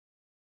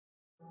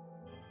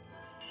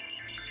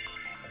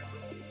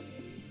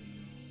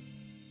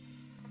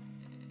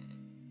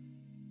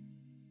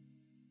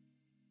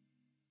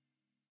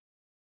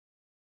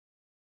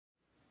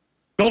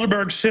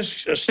Bilderberg's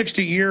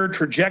 60-year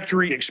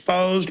trajectory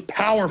exposed.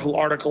 Powerful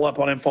article up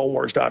on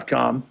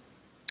Infowars.com.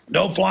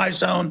 No-fly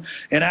zone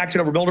enacted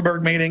over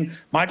Bilderberg meeting.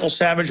 Michael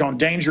Savage on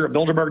danger of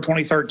Bilderberg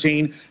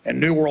 2013 and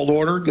New World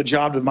Order. Good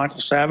job to Michael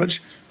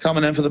Savage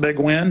coming in for the big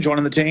win,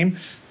 joining the team.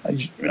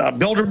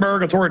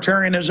 Bilderberg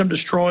authoritarianism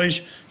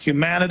destroys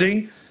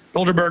humanity.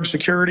 Bilderberg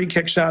security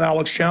kicks out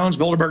Alex Jones.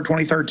 Bilderberg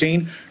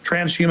 2013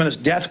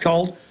 transhumanist death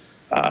cult.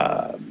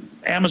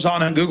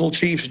 Amazon and Google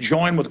chiefs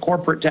join with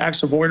corporate tax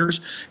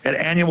avoiders at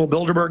annual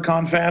Bilderberg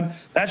confab.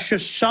 That's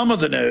just some of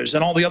the news,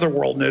 and all the other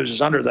world news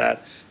is under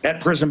that at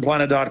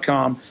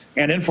prisonplanet.com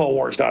and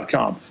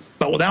Infowars.com.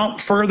 But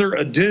without further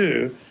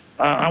ado,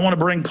 I want to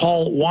bring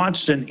Paul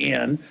Watson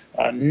in,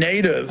 a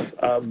native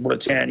of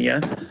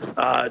Britannia,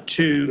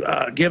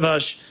 to give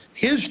us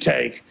his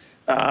take,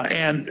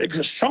 and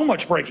so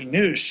much breaking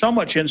news, so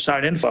much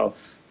inside info,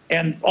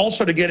 and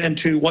also to get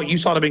into what you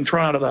thought of being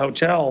thrown out of the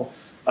hotel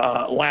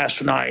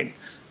last night,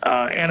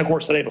 and of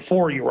course the day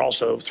before you were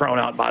also thrown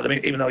out by them,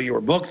 even though you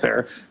were booked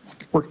there.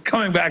 We're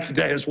coming back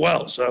today as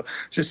well, so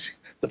just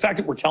the fact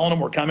that we're telling them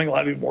we're coming will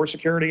have even more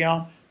security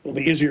out. It'll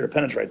be easier to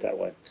penetrate that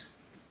way.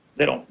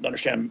 They don't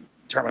understand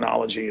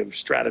terminology of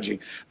strategy.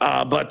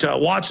 But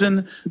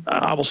Watson,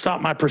 I will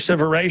stop my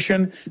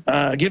perseveration.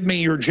 Give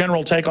me your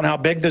general take on how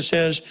big this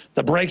is,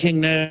 the breaking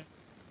news.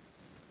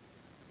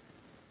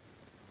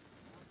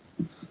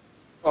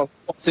 Oh,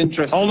 what's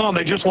interesting? Hold on,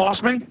 they just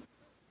lost me?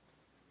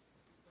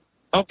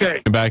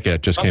 Okay. Back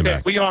yet? Just came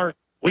back. We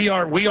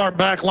are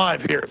back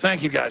live here.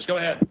 Thank you, guys. Go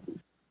ahead.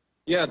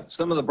 Yeah,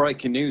 some of the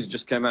breaking news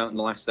just came out in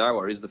the last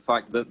hour is the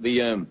fact that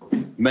the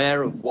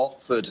mayor of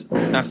Watford,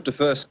 after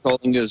first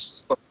calling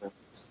us,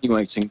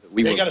 insinuating that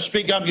we were... You got to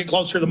speak up and get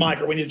closer to the mic,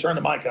 or we need to turn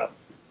the mic up.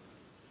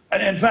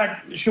 And in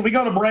fact, should we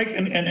go to break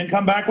and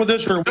come back with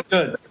this, or are we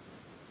good?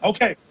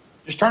 Okay,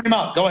 just turn him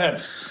up. Go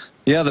ahead.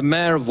 Yeah, the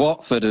mayor of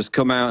Watford has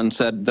come out and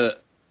said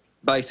that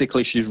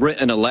basically she's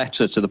written a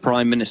letter to the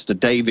Prime Minister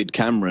David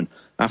Cameron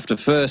after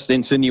first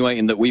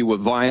insinuating that we were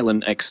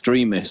violent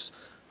extremists,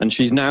 and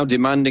she's now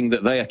demanding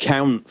that they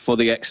account for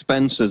the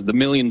expenses, the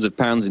millions of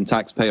pounds in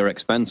taxpayer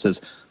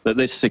expenses that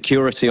this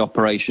security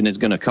operation is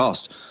going to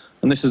cost.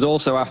 And this is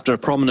also after a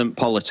prominent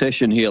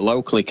politician here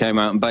locally came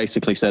out and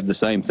basically said the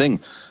same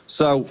thing.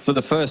 So for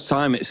the first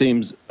time, it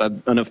seems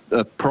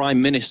a Prime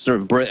Minister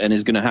of Britain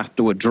is going to have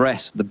to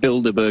address the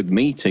Bilderberg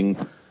meeting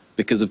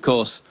because, of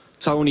course,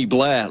 Tony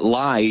Blair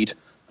lied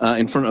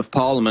in front of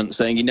Parliament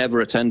saying he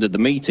never attended the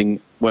meeting,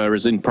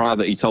 whereas in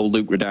private he told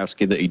Luke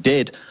Rudowski that he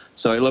did.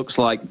 So it looks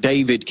like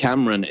David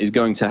Cameron is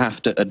going to have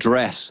to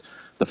address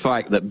the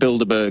fact that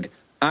Bilderberg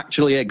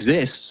actually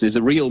exists, is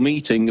a real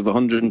meeting of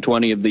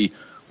 120 of the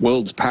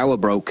world's power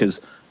brokers,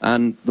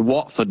 and the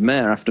Watford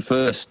mayor, after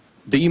first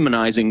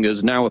demonizing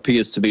us, now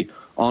appears to be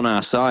on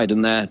our side,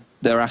 and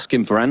they're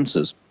asking for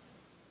answers.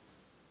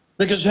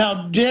 Because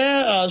how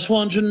dare us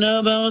want to know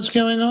about what's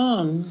going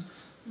on?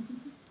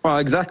 Well,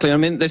 exactly. I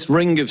mean, this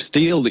ring of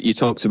steel that you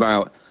talked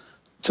about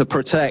to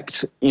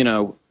protect, you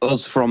know,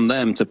 us from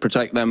them, to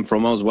protect them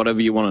from us,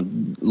 whatever you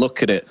want to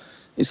look at it.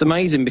 It's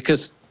amazing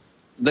because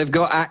they've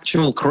got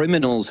actual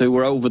criminals who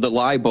were over the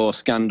LIBOR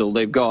scandal.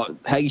 They've got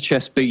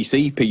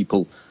HSBC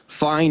people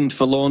fined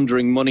for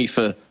laundering money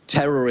for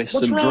terrorists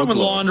and drug lords. What's wrong with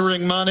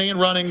laundering money and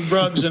running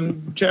drugs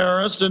and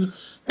terrorists? And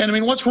I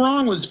mean, what's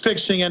wrong with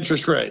fixing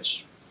interest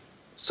rates?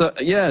 So,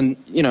 yeah, and,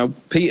 you know,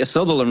 Peter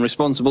Sutherland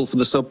responsible for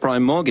the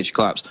subprime mortgage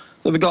collapse.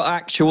 So we've got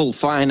actual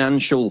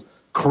financial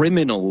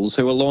criminals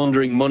who are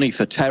laundering money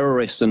for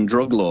terrorists and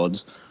drug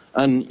lords.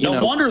 And, you know,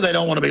 no wonder they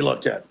don't want to be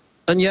looked at.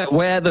 And yet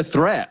we're the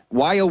threat.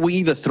 Why are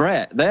we the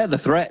threat? They're the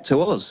threat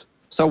to us.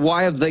 So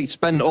why have they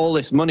spent all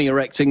this money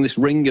erecting this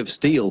ring of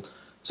steel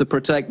to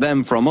protect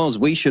them from us?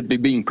 We should be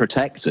being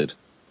protected.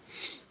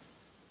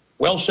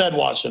 Well said,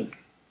 Watson.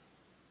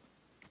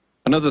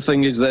 Another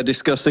thing is they're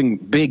discussing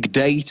big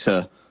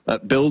data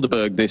at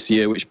Bilderberg this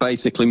year, which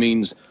basically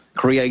means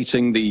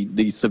creating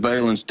the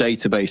surveillance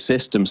database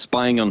system,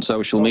 spying on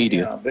social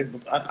media.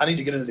 Yeah, I need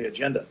to get into the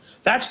agenda.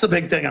 That's the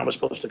big thing I was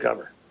supposed to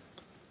cover.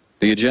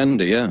 The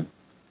agenda, yeah.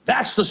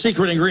 That's the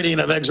secret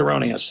ingredient of Eggs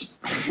Erroneous.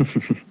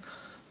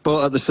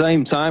 But at the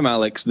same time,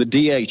 Alex, the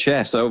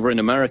DHS over in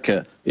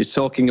America is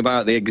talking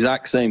about the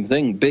exact same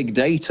thing, big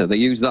data. They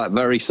use that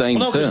very same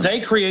term. Because they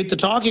create the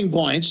talking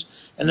points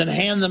and then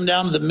hand them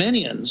down to the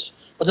minions,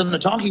 but then the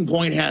talking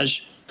point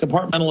has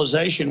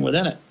compartmentalization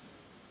within it.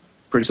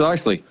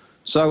 Precisely.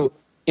 So,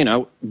 you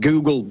know,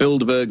 Google,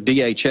 Bilderberg,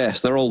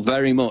 DHS, they're all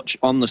very much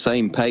on the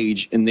same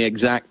page in the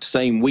exact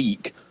same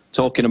week,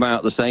 talking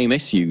about the same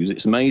issues.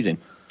 It's amazing.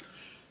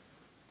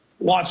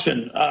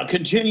 Watson,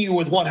 continue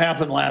with what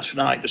happened last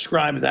night.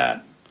 Describe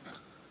that.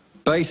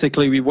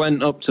 Basically, we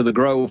went up to the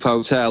Grove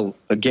Hotel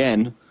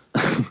again.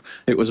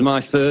 It was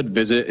my third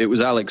visit. It was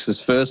Alex's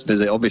first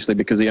visit, obviously,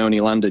 because he only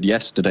landed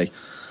yesterday.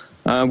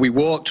 We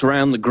walked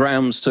around the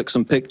grounds, took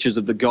some pictures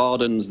of the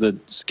gardens, the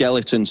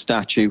skeleton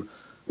statue.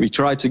 We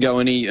tried to go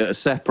and eat at a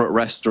separate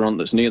restaurant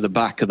that's near the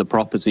back of the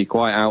property,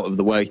 quite out of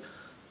the way.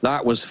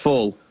 That was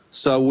full.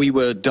 So we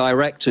were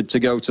directed to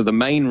go to the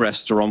main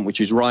restaurant,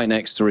 which is right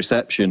next to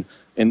reception,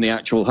 in the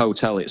actual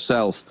hotel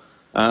itself.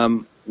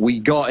 We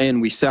got in,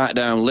 we sat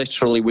down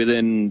literally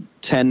within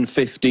 10,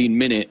 15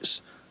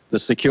 minutes. The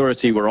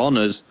security were on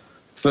us.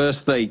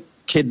 First, they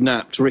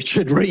kidnapped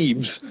Richard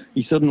Reeves.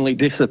 He suddenly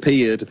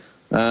disappeared.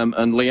 And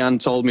Leanne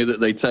told me that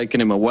they'd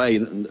taken him away.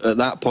 At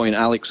that point,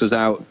 Alex was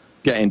out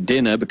getting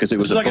dinner because it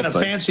was like in a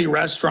fancy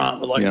restaurant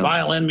with like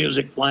violin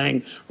music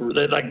playing.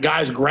 Like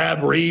guys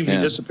grab Reeves, he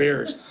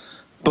disappears.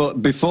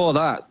 But before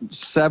that,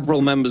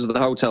 several members of the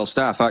hotel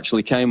staff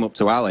actually came up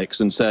to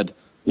Alex and said,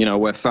 you know,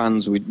 we're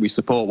fans, we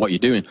support what you're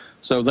doing.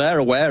 So they're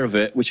aware of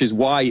it, which is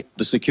why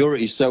the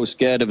security is so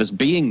scared of us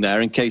being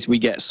there in case we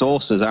get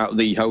sources out of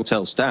the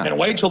hotel staff. And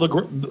wait till the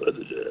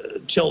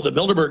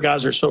Bilderberg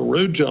guys are so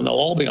rude to them, they'll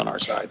all be on our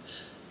side.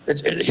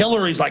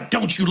 Hillary's like,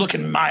 don't you look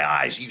in my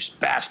eyes, you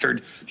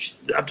bastard.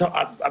 I've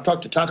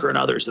talked to Tucker and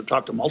others. I've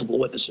talked to multiple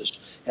witnesses.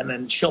 And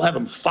then she'll have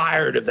them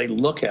fired if they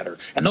look at her.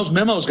 And those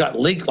memos got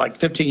leaked like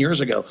 15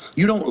 years ago.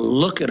 You don't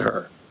look at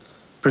her.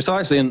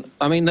 Precisely. And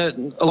I mean, a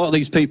lot of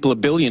these people are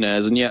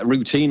billionaires, and yet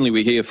routinely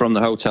we hear from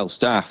the hotel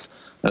staff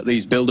at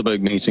these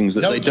Bilderberg meetings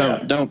that they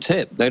don't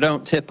tip. They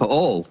don't tip at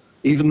all,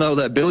 even though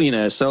they're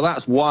billionaires. So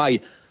that's why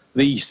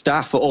the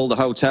staff at all the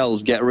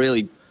hotels get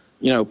really,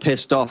 you know,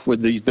 pissed off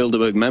with these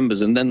Bilderberg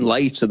members, and then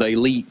later they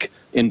leak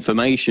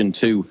information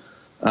to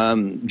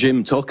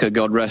Jim Tucker,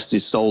 God rest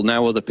his soul,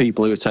 now other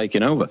people who are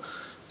taking over.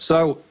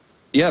 So,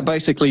 yeah,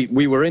 basically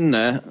we were in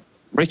there.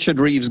 Richard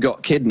Reeves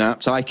got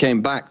kidnapped. I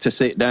came back to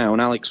sit down.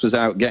 Alex was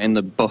out getting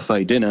the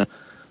buffet dinner.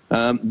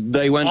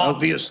 They went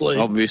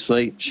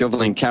obviously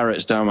shoveling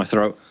carrots down my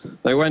throat.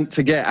 They went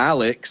to get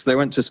Alex. They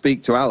went to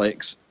speak to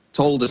Alex,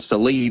 told us to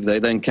leave. They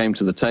then came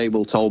to the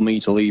table, told me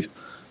to leave.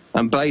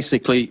 And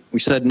basically, we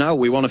said, no,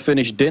 we want to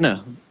finish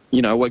dinner.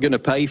 You know, we're going to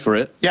pay for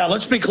it. Yeah,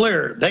 let's be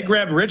clear. They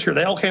grabbed Richard.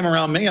 They all came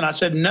around me, and I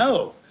said,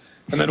 no.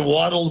 And then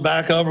waddled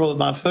back over with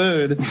my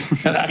food.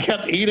 And I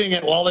kept eating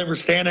it while they were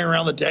standing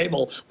around the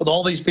table with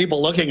all these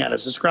people looking at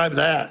us. Describe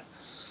that.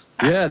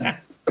 Yeah,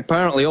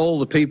 apparently all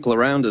the people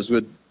around us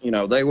would, you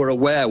know, they were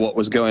aware what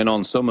was going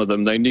on. Some of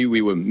them, they knew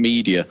we were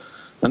media.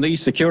 And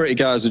these security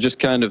guys are just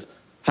kind of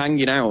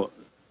hanging out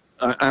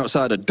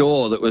outside a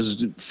door that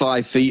was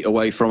 5 feet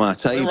away from our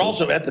table. They were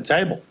also at the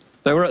table.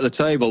 They were at the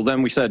table.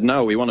 Then we said,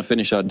 no, we want to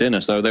finish our dinner.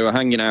 So they were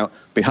hanging out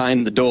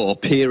behind the door,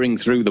 peering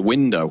through the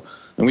window.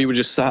 And we were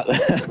just sat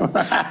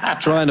there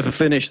trying to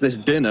finish this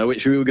dinner,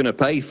 which we were going to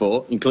pay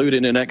for,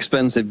 including an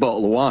expensive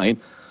bottle of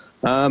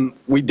wine.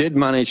 We did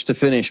manage to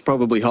finish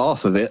probably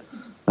half of it.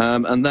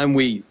 And then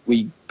we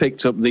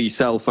picked up the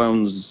cell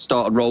phones,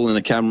 started rolling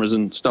the cameras,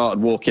 and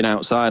started walking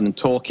outside and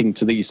talking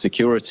to these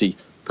security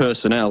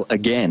personnel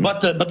again.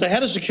 But the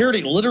head of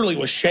security literally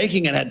was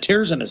shaking and had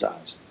tears in his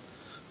eyes.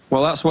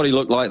 Well, that's what he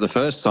looked like the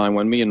first time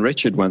when me and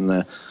Richard went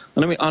there.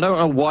 And I mean, I don't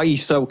know why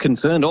he's so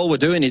concerned. All we're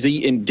doing is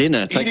eating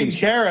dinner. Eating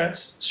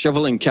carrots.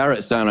 Shoveling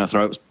carrots down our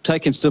throats,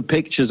 taking some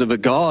pictures of a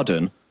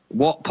garden.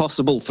 What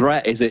possible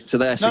threat is it to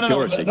their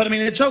security? No, but I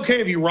mean, it's okay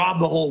if you rob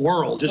the whole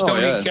world. Just don't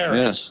eat carrots.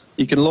 Yes.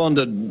 You can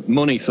launder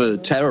money for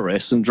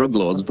terrorists and drug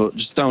lords, but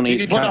just don't eat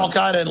carrots. You can put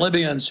Al-Qaeda in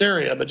Libya and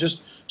Syria, but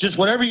just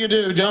whatever you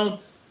do, don't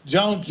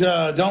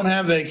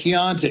have a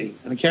Chianti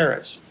and the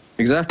carrots.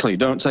 Exactly.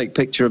 Don't take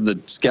picture of the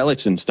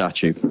skeleton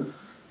statue.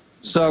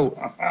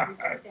 So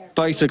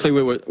basically,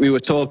 we were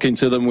talking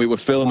to them, we were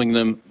filming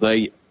them.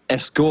 They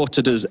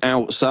escorted us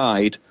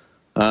outside.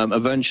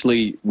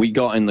 Eventually, we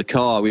got in the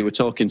car. We were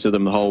talking to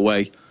them the whole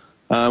way.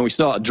 We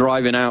started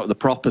driving out of the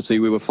property.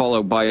 We were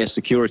followed by a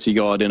security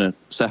guard in a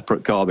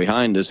separate car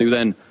behind us, who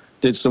then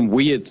did some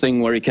weird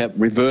thing where he kept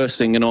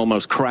reversing and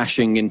almost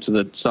crashing into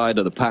the side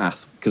of the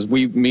path, because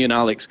me and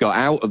Alex got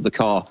out of the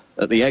car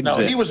at the exit.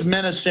 No, he was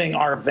menacing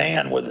our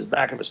van with his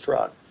back of his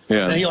truck.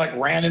 Yeah. And he like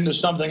ran into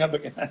something up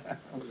again. That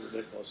was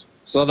ridiculous.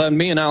 So then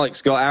me and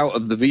Alex got out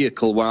of the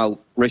vehicle while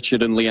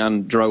Richard and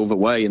Leanne drove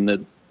away in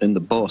the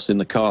bus, in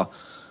the car.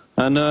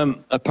 And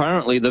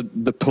apparently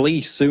the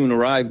police soon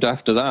arrived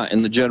after that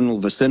in the general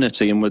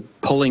vicinity and were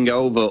pulling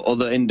over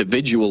other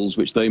individuals,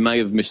 which they may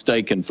have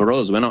mistaken for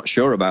us. We're not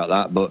sure about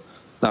that, but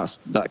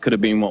that could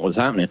have been what was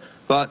happening.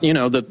 But, you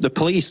know, the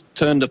police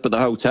turned up at the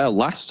hotel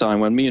last time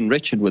when me and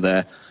Richard were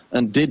there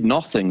and did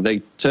nothing. They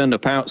turned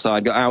up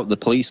outside, got out of the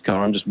police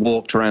car, and just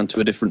walked around to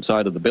a different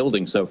side of the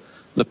building. So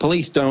the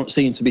police don't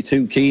seem to be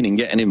too keen in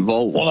getting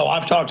involved. Well, no,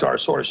 I've talked to our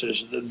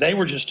sources. They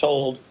were just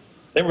told,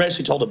 they were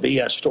basically told a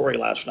BS story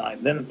last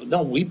night. Then,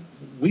 no, we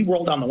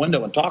rolled down the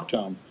window and talked to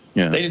them.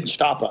 Yeah. They didn't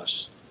stop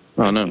us.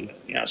 Oh, no.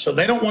 Yeah, so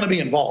they don't want to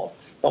be involved.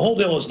 The whole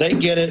deal is they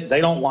get it,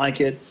 they don't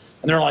like it,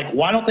 and they're like,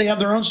 why don't they have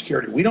their own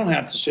security? We don't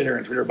have to sit here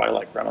and treat everybody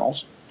like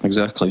criminals.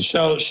 Exactly.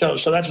 So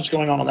that's what's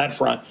going on that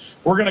front.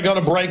 We're going to go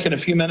to break in a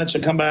few minutes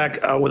and come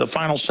back with a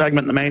final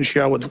segment in the main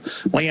show with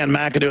Leanne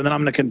McAdoo, and then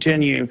I'm going to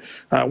continue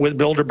with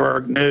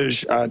Bilderberg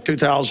News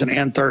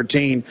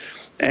 2013.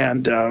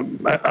 And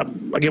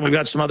again, we've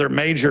got some other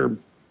major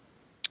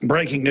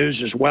breaking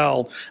news as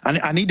well.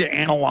 I need to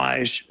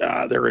analyze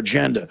their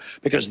agenda,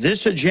 because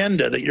this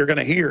agenda that you're going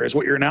to hear is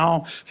what you're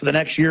now for the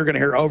next year going to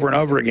hear over and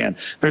over again.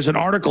 There's an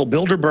article,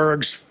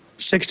 Bilderberg's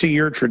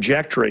 60-year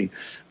trajectory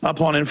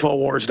up on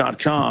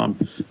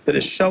Infowars.com that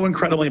is so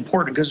incredibly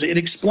important because it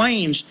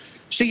explains.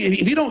 See,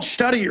 if you don't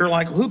study it, you're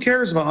like, who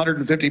cares if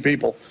 150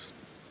 people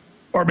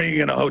are being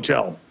in a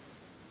hotel?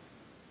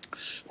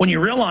 When you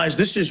realize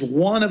this is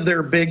one of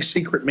their big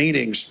secret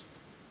meetings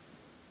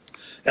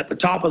at the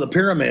top of the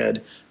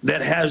pyramid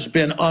that has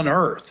been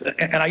unearthed.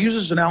 And I use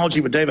this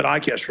analogy with David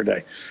Icke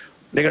yesterday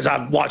because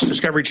I've watched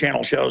Discovery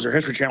Channel shows or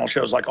History Channel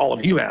shows like all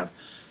of you have.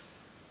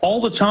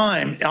 All the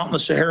time out in the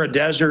Sahara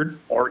Desert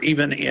or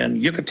even in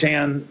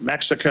Yucatan,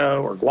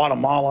 Mexico, or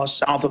Guatemala,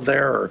 south of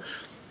there,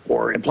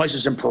 or in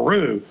places in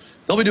Peru,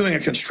 they'll be doing a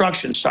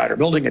construction site or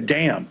building a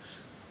dam.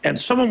 And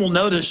someone will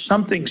notice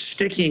something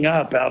sticking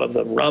up out of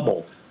the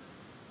rubble,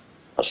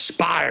 a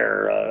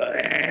spire,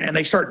 and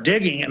they start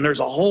digging, and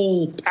there's a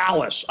whole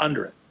palace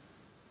under it.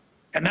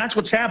 And that's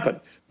what's happened.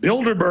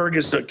 Bilderberg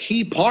is a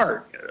key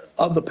part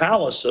of the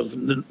palace of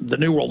the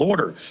New World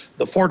Order,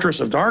 the Fortress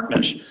of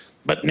Darkness.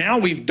 But now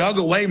we've dug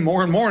away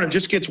more and more, and it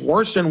just gets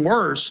worse and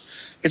worse.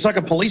 It's like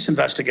a police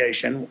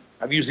investigation.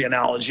 I've used the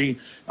analogy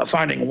of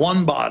finding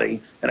one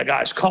body in a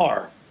guy's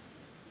car.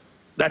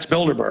 That's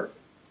Bilderberg.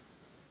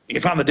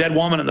 You find the dead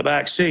woman in the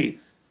back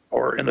seat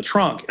or in the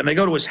trunk, and they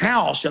go to his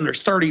house, and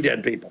there's 30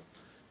 dead people.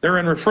 They're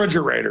in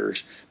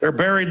refrigerators. They're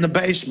buried in the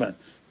basement.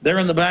 They're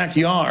in the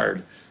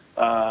backyard.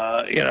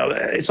 You know,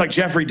 it's like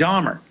Jeffrey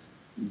Dahmer.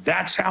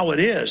 That's how it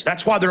is.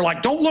 That's why they're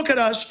like, don't look at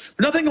us.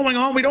 There's nothing going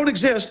on. We don't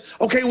exist.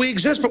 Okay, we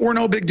exist, but we're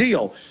no big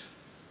deal.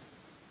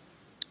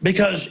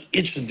 Because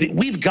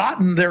we've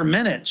gotten their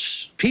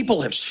minutes.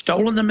 People have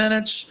stolen the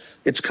minutes.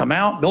 It's come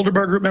out.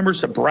 Bilderberg group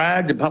members have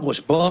bragged and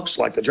published books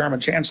like the German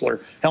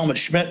Chancellor Helmut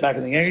Schmidt back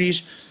in the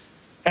 80s.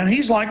 And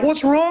he's like,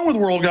 what's wrong with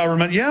world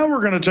government? Yeah,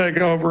 we're going to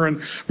take over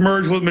and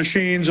merge with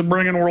machines and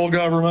bring in world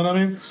government.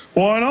 I mean,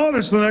 why not?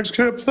 It's the next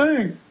hip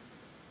thing.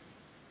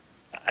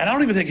 And I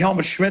don't even think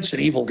Helmut Schmidt's an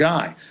evil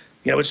guy.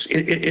 You know, it's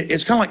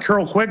kind of like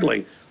Carol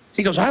Quigley.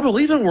 He goes, I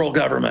believe in world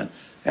government.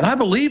 And I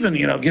believe in,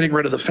 you know, getting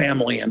rid of the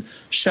family and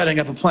setting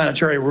up a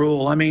planetary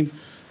rule. I mean,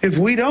 if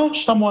we don't,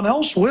 someone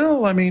else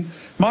will. I mean,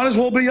 might as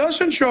well be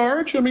us in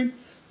charge. I mean,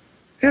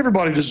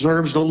 everybody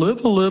deserves to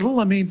live a little.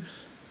 I mean,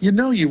 you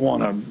know you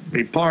want to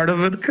be part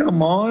of it.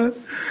 Come on.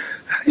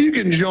 You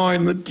can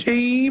join the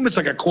team. It's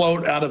like a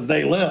quote out of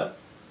They Live.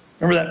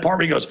 Remember that part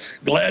where he goes,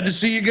 glad to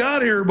see you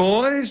got here,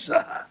 boys.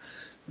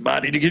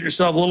 Might need to get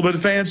yourself a little bit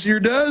fancier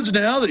duds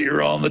now that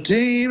you're on the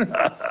team.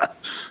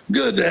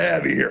 Good to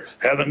have you here.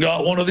 Haven't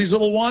got one of these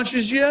little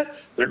watches yet?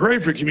 They're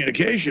great for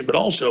communication, but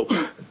also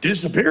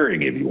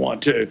disappearing if you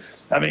want to.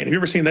 I mean, have you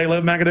ever seen They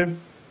Live, McAdoo?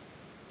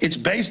 It's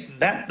based,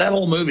 that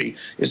whole movie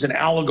is an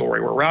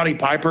allegory where Rowdy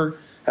Piper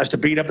has to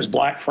beat up his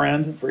black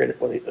friend, forget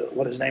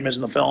what his name is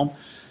in the film,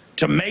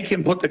 to make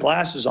him put the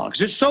glasses on.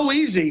 Because it's so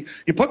easy.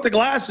 You put the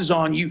glasses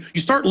on, you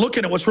start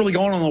looking at what's really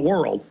going on in the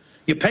world.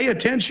 You pay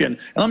attention,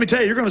 and let me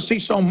tell you, you're going to see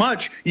so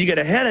much, you get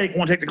a headache and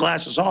want to take the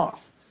glasses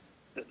off.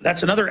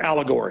 That's another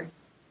allegory,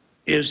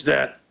 is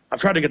that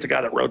I've tried to get the guy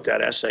that wrote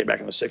that essay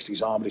back in the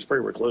 60s on, but he's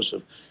pretty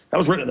reclusive. That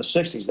was written in the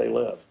 60s, They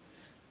Live.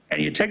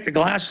 And you take the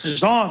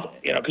glasses off,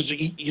 you know, because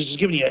he's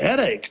giving you a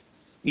headache.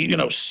 You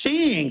know,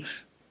 seeing,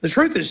 the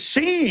truth is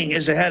seeing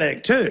is a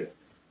headache too,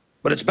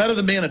 but it's better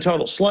than being a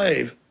total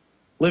slave,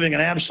 living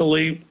in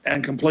absolute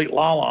and complete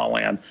la-la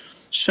land.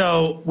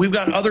 So we've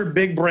got other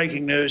big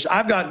breaking news.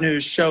 I've got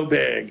news so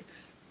big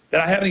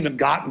that I haven't even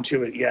gotten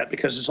to it yet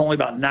because it's only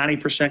about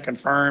 90%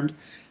 confirmed,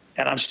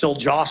 and I'm still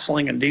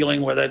jostling and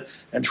dealing with it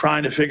and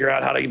trying to figure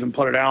out how to even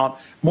put it out.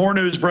 More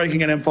news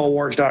breaking at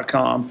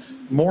Infowars.com.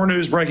 More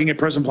news breaking at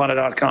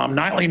PrisonPlanet.com.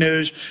 Nightly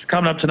news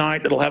coming up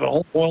tonight that'll have a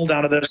whole boil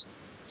down to this,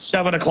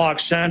 7 o'clock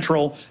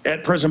Central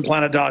at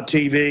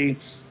PrisonPlanet.tv.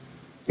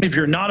 If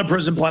you're not a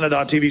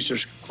PrisonPlanet.tv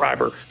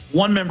subscriber,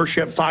 one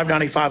membership,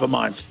 $5.95 a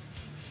month,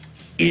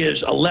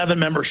 is 11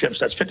 memberships.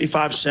 That's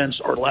 55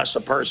 cents or less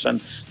a person.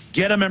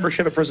 Get a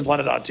membership at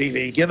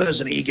PrisonPlanet.tv. Give it as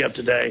an e-gift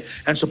today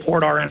and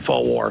support our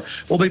InfoWar.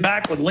 We'll be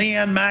back with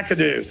Leanne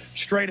McAdoo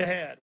straight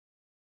ahead.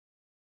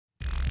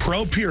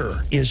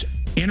 ProPure is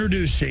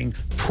introducing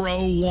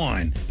Pro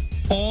One.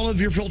 All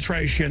of your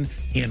filtration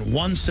in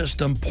one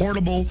system,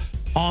 portable,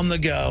 on the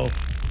go.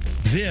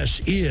 This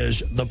is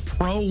the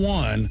Pro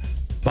One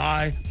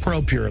by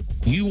ProPure.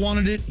 You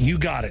wanted it, you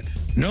got it.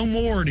 No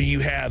more do you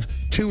have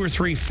 2 or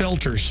 3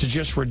 filters to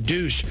just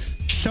reduce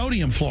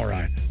sodium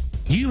fluoride.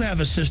 You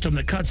have a system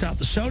that cuts out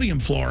the sodium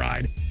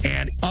fluoride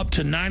and up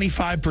to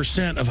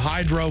 95% of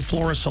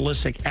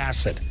hydrofluorosilicic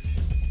acid.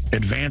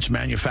 Advanced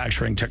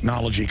manufacturing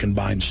technology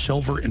combines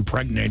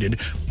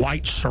silver-impregnated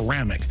white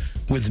ceramic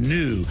with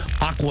new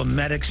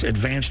Aquamedics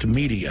advanced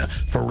media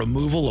for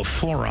removal of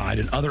fluoride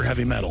and other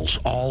heavy metals,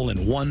 all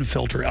in one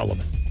filter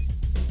element.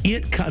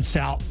 It cuts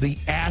out the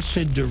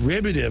acid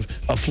derivative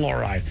of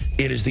fluoride.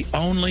 It is the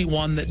only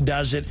one that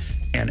does it,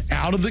 and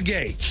out of the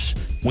gates,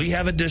 we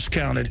have it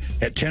discounted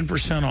at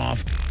 10%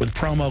 off with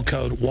promo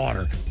code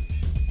WATER.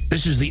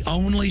 This is the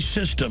only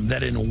system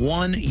that in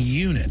one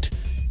unit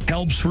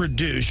helps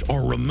reduce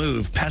or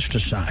remove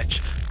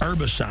pesticides,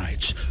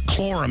 herbicides,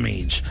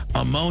 chloramines,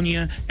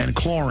 ammonia, and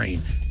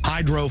chlorine,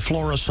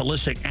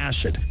 hydrofluorosilicic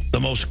acid, the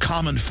most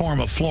common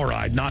form of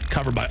fluoride not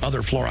covered by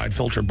other fluoride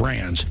filter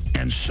brands,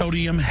 and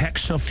sodium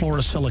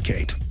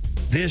hexafluorosilicate.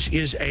 This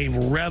is a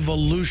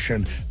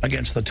revolution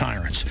against the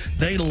tyrants.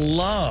 They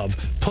love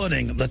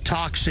putting the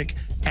toxic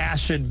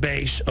acid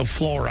base of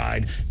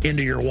fluoride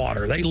into your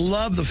water. They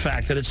love the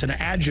fact that it's an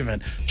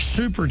adjuvant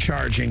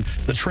supercharging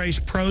the trace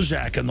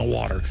Prozac in the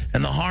water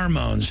and the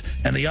hormones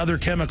and the other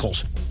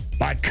chemicals.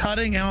 By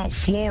cutting out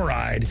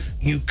fluoride,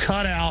 you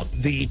cut out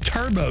the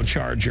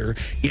turbocharger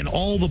in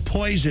all the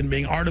poison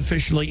being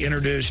artificially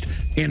introduced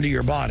into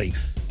your body.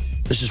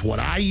 This is what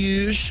I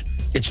use.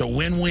 It's a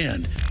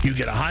win-win. You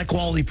get a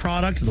high-quality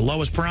product at the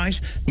lowest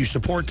price. You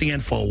support the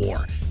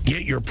InfoWar.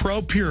 Get your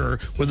Pro Pure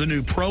with the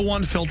new Pro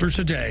One filter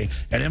today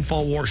at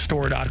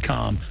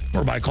InfoWarsStore.com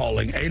or by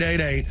calling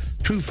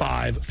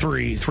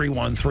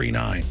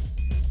 888-253-3139.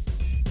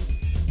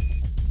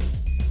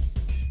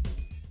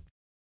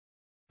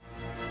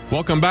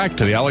 Welcome back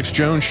to the Alex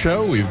Jones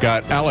Show. We've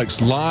got Alex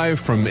live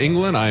from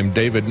England. I'm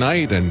David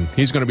Knight, and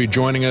he's going to be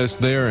joining us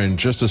there in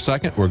just a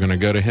second. We're going to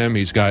go to him.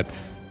 He's got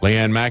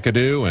Leanne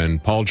McAdoo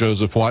and Paul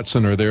Joseph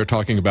Watson are there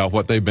talking about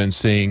what they've been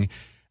seeing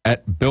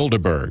at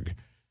Bilderberg.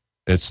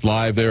 It's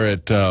live there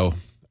at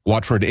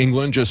Watford,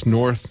 England, just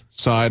north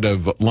side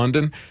of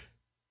London.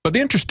 But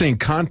the interesting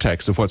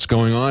context of what's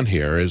going on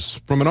here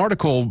is from an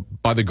article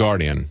by The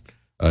Guardian,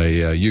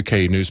 a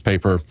UK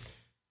newspaper,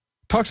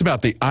 talks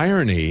about the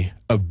irony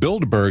of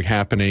Bilderberg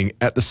happening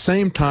at the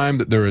same time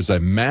that there is a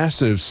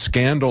massive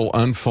scandal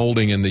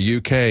unfolding in the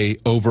UK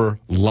over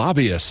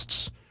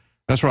lobbyists.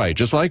 That's right.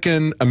 Just like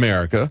in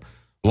America,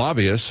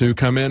 lobbyists who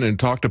come in and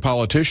talk to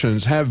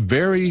politicians have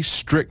very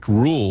strict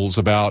rules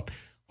about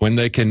when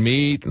they can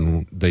meet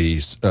and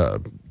the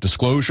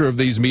disclosure of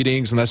these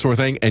meetings and that sort of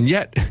thing. And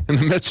yet, in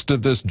the midst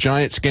of this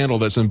giant scandal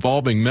that's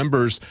involving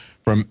members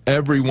from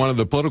every one of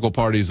the political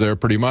parties there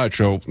pretty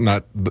much, or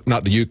not the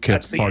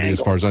UKIP party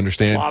as far as I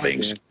understand,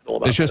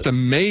 it's just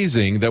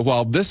amazing that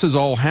while this is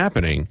all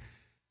happening,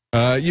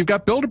 you've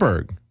got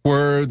Bilderberg,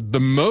 where the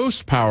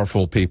most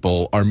powerful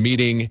people are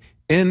meeting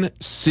in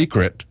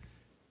secret,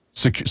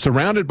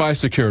 surrounded by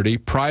security,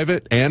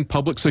 private and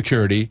public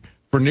security,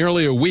 for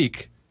nearly a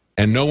week,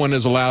 and no one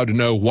is allowed to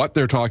know what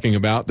they're talking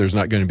about. There's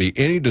not going to be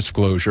any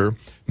disclosure,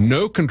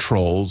 no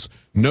controls,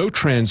 no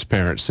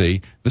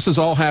transparency. This is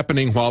all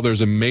happening while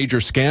there's a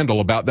major scandal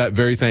about that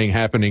very thing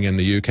happening in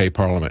the UK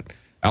Parliament.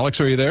 Alex,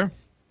 are you there?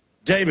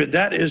 David,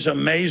 that is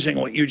amazing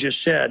what you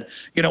just said.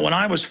 You know, when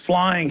I was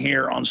flying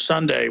here on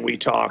Sunday, we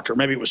talked, or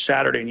maybe it was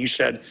Saturday, and you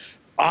said,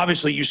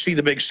 obviously, you see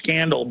the big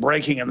scandal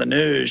breaking in the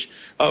news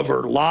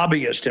over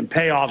lobbyists and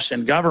payoffs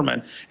in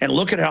government. And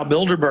look at how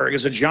Bilderberg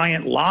is a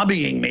giant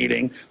lobbying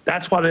meeting.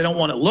 That's why they don't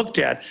want it looked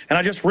at. And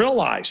I just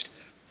realized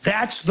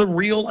that's the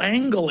real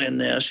angle in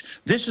this.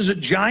 This is a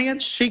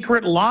giant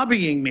secret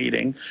lobbying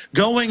meeting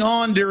going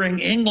on during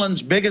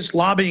England's biggest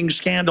lobbying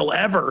scandal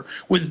ever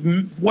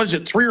with, what is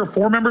it, 3 or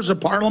 4 members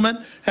of parliament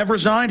have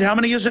resigned? How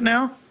many is it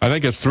now? I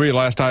think it's 3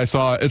 last I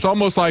saw. It's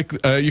almost like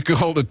you could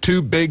hold a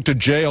too big to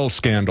jail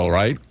scandal,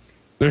 right?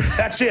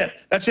 That's it.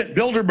 That's it.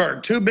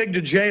 Bilderberg, too big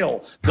to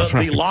jail.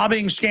 The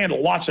lobbying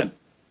scandal. Watson,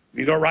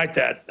 you go write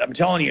that. I'm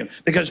telling you,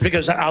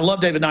 because I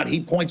love David Knight.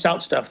 He points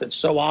out stuff that's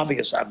so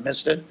obvious I've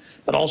missed it,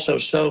 but also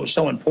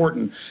so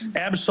important.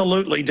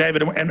 Absolutely,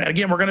 David. And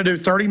again, we're going to do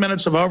 30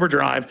 minutes of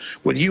overdrive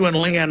with you and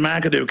Leanne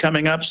McAdoo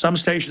coming up. Some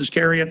stations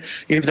carry it.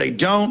 If they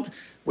don't,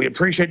 we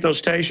appreciate those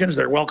stations.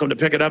 They're welcome to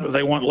pick it up if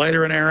they want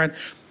later in Aaron.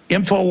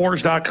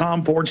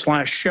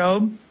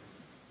 Infowars.com/show.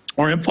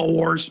 or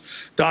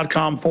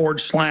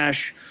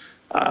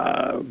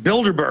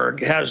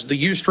Infowars.com/Bilderberg has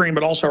the Ustream,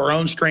 but also our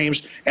own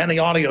streams and the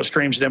audio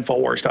streams at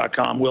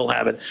Infowars.com. We'll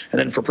have it. And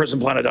then for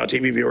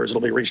PrisonPlanet.tv viewers,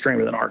 it'll be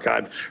restreamed and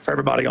archived for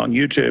everybody on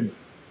YouTube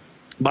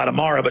by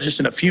tomorrow. But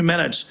just in a few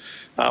minutes,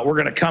 we're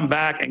going to come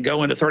back and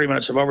go into 30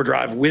 minutes of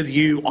overdrive with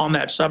you on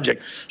that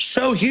subject.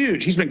 So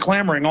huge. He's been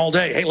clamoring all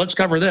day. Hey, let's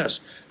cover this.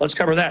 Let's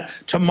cover that.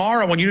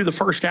 Tomorrow, when you do the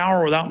first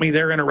hour without me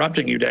there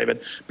interrupting you,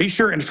 David, be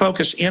sure and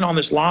focus in on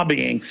this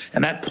lobbying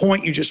and that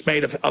point you just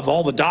made of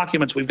all the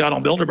documents we've got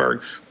on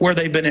Bilderberg, where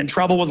they've been in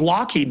trouble with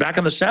Lockheed back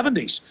in the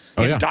 70s.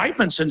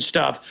 Indictments and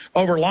stuff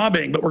over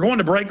lobbying. But we're going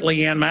to break,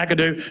 Leanne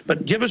McAdoo,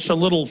 but give us a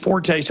little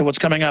foretaste of what's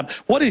coming up.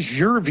 What is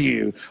your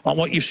view on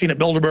what you've seen at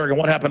Bilderberg and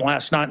what happened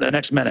last night in the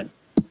next minute?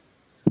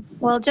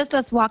 Well, just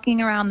us walking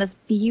around this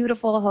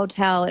beautiful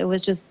hotel, it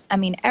was just, I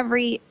mean,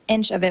 every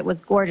inch of it was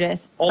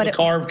gorgeous. All the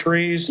carved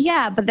trees.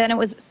 Yeah, but then it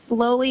was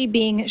slowly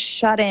being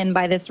shut in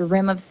by this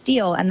rim of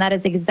steel, and that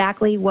is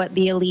exactly what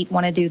the elite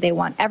want to do. They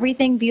want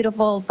everything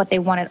beautiful, but they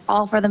want it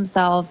all for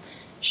themselves.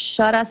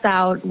 Shut us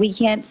out. We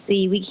can't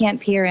see. We can't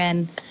peer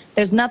in.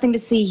 There's nothing to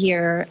see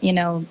here, you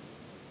know,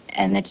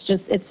 and it's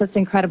just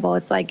incredible.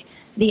 It's like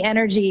the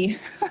energy.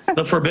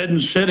 The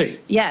Forbidden City.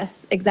 Yes,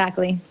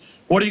 exactly.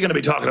 What are you going to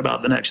be talking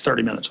about the next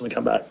 30 minutes when we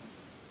come back?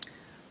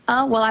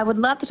 Well, I would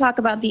love to talk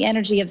about the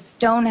energy of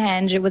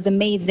Stonehenge. It was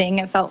amazing.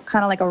 It felt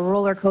kind of like a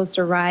roller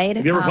coaster ride.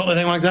 Have you ever felt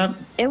anything like that?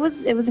 It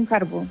was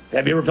incredible.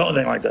 Have you ever felt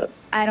anything like that?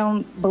 I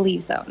don't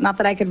believe so. Not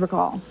that I could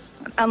recall.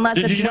 Unless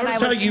Did it's you when I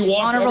notice how was you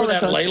walked on a over roller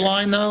that coaster. ley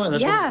line, though? And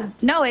that's Yeah.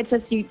 No, it's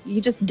just you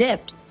just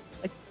dipped.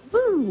 Like,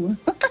 woo.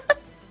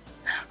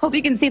 Hope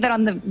you can see that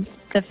on the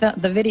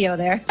video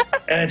there.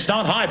 And it's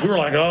not hype. We were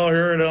like, oh,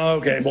 here it is.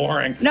 Okay,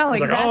 boring. No,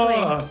 It's exactly.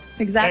 Like,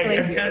 Exactly.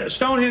 Hey,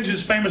 Stonehenge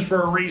is famous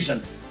for a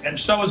reason, and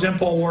so is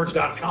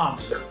Infowars.com.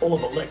 They're full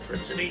of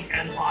electricity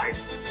and light.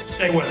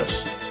 Stay with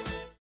us.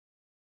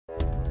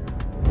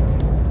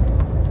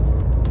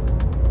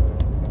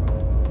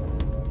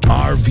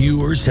 Our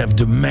viewers have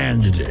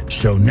demanded it,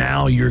 so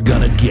now you're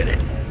gonna get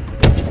it.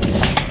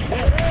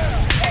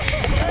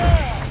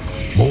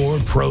 More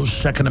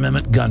pro-Second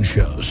Amendment gun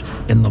shows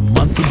in the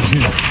month of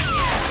June.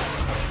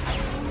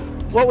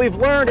 What we've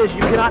learned is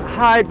you cannot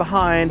hide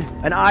behind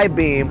an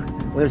I-beam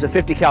when there's a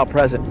 50 cal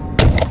present.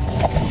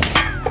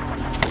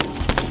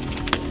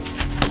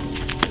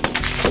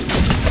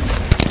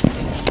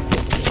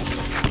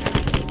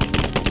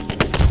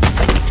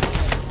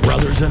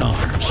 Brothers in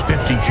Arms,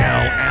 50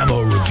 cal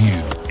ammo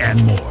review,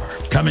 and more.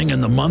 Coming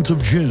in the month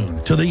of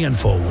June to the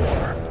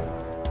InfoWar.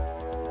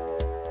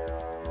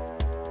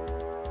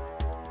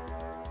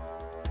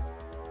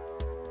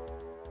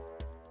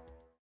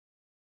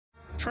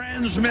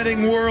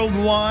 Transmitting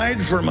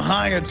worldwide from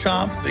high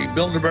atop the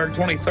Bilderberg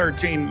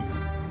 2013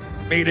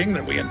 meeting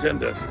that we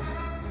intend to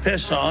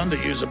piss on, to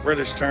use a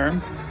British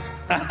term.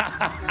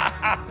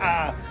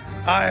 I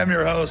am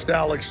your host,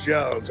 Alex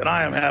Jones, and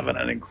I am having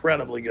an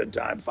incredibly good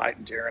time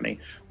fighting tyranny,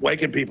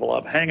 waking people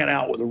up, hanging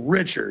out with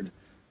Richard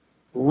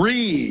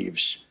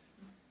Reeves.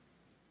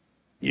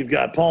 You've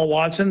got Paul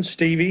Watson,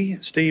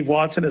 Steve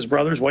Watson, his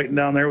brother's waiting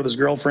down there with his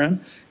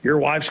girlfriend. Your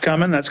wife's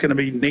coming. That's going to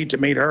be neat to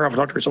meet her. I've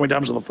talked to her so many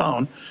times on the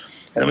phone.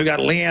 And then we've got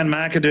Leanne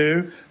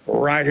McAdoo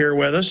right here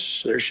with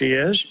us. There she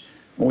is.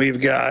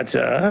 We've got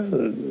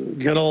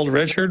good old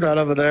Richard right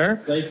over there.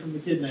 Safe from the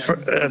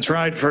kidnapping. That's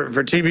right, for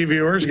TV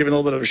viewers, giving a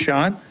little bit of a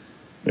shot.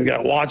 We've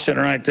got Watson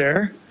right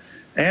there.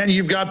 And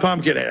you've got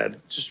Pumpkinhead.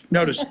 Just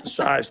notice the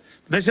size.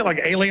 They say like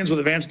aliens with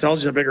advanced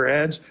intelligence have bigger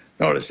heads.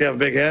 Notice they have a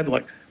big head.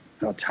 Like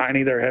how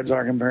tiny their heads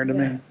are compared to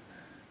me.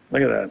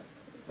 Look at that.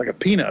 Like a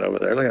peanut over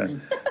there. Look at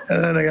that.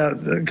 And then they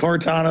got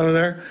Corton over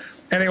there.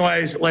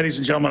 Anyways, ladies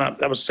and gentlemen,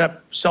 that was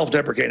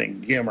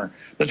self-deprecating humor.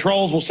 The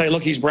trolls will say,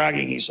 look, he's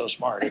bragging, he's so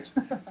smart.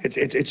 It's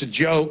a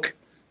joke.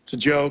 It's a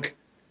joke.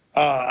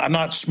 I'm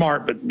not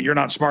smart, but you're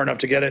not smart enough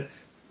to get it.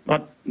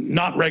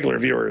 Not regular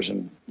viewers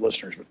and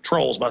listeners, but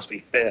trolls must be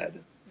fed.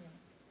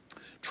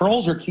 Yeah.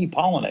 Trolls are key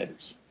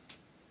pollinators.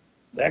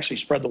 They actually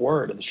spread the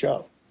word of the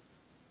show.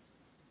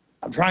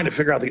 I'm trying to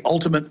figure out the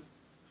ultimate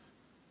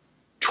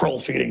troll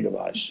feeding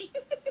device.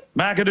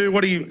 McAdoo,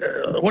 what do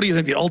you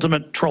think the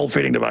ultimate troll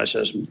feeding device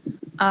is?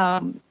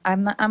 Well,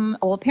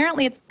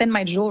 apparently it's been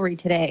my jewelry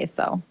today,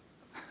 so.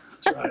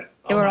 That's right.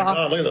 They were all,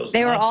 God, look at those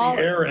they were Nazi all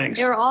earrings.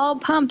 They were all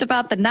pumped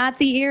about the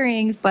Nazi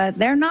earrings, but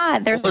they're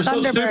not. They're They're so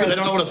Thunderbirds. stupid, they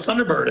don't know what a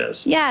Thunderbird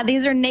is. Yeah,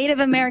 these are Native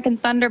American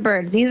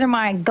Thunderbirds. These are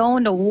my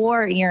going to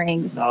war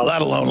earrings. No,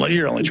 that alone,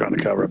 you're only trying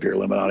to cover up your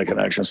Illuminati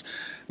connections.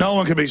 No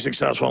one can be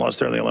successful unless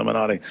they're in the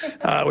Illuminati,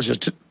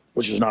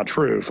 which is not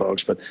true,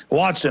 folks. But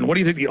Watson, what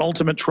do you think the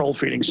ultimate troll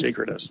feeding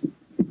secret is?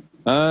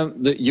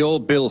 That you're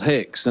Bill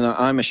Hicks and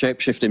I'm a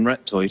shape-shifting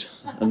reptoid,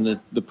 and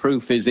the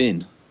proof is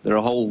in. There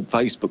are whole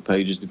Facebook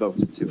pages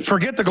devoted to it.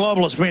 Forget the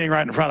globalist meeting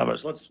right in front of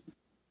us.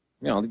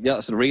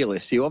 That's a real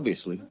issue,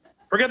 obviously.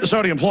 Forget the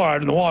sodium fluoride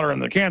in the water and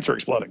the cancer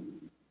exploding.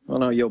 Well,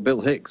 no, you're Bill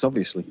Hicks,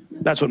 obviously.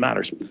 That's what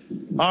matters.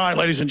 All right,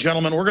 ladies and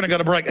gentlemen, we're going to go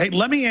to break. Hey,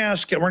 let me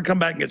ask, we're going to come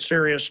back and get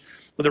serious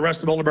with the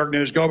rest of the Bilderberg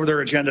news, go over their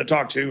agenda,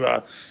 talk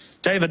to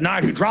David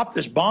Knight, who dropped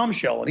this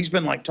bombshell, and he's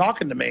been like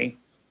talking to me.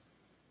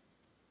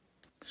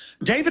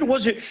 David,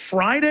 was it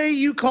Friday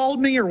you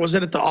called me, or was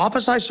it at the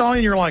office I saw you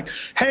and you're like,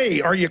 hey,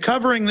 are you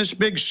covering this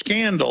big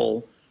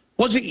scandal?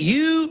 Was it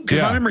you?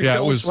 Yeah,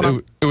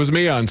 it was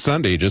me on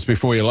Sunday just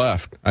before you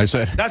left. I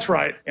said, that's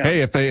right. Yeah.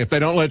 Hey, if they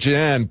don't let you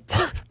in,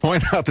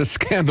 point out the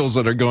scandals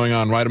that are going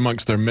on right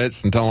amongst their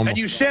midst and tell them, and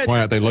you said, why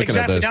aren't they looking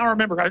exactly, at this? Now I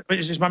remember,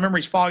 my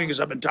memory's foggy because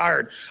I've been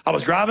tired. I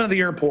was driving to the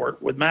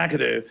airport with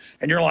McAdoo,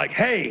 and you're like,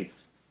 hey,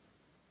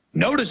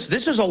 notice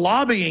this is a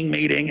lobbying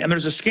meeting, and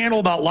there's a scandal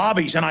about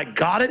lobbies, and I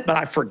got it, but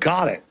I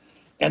forgot it.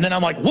 And then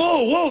I'm like,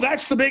 whoa,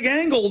 that's the big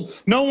angle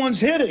no one's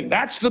hitting.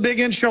 That's the big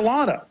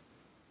enchilada.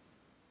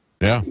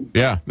 Yeah.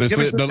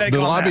 The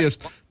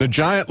lobbyist, the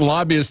giant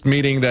lobbyist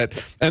meeting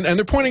that, and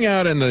they're pointing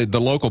out in the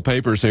local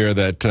papers here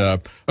that,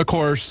 of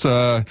course,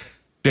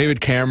 David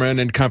Cameron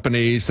and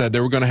company said they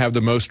were going to have the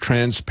most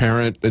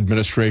transparent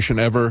administration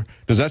ever.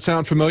 Does that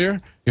sound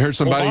familiar? You heard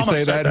somebody Obama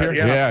say said that here?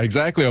 Yeah,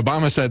 exactly.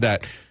 Obama said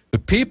that. The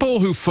people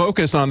who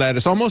focus on that,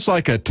 it's almost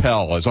like a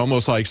tell. It's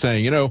almost like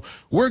saying,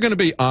 we're going to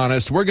be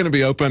honest, we're going to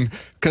be open,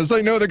 because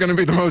they know they're going to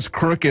be the most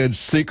crooked,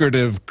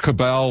 secretive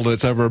cabal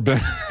that's ever been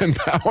in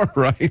power,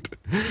 right?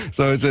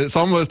 So it's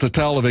almost a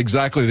tell of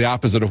exactly the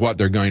opposite of what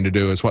they're going to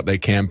do. It's what they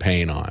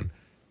campaign on.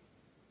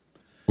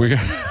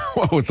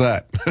 What was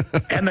that?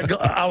 And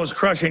I was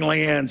crushing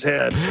Leanne's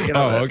head.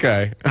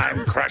 Okay.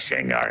 I'm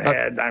crushing her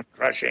head. I'm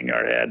crushing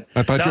her head.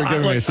 I thought you were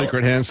giving me a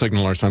secret hand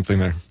signal or something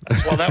there.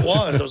 Well, that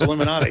was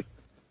Illuminati.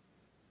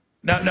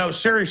 No,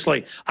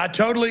 seriously. I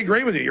totally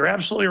agree with you. You're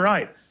absolutely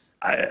right.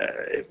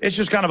 It's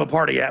just kind of a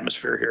party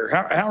atmosphere here.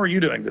 How are you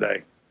doing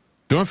today?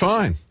 Doing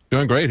fine.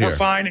 Doing great here. We're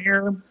fine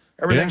here.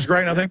 Everything's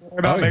great. Nothing to worry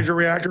about Major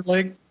Reactor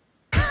League.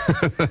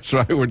 That's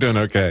right. We're doing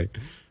okay.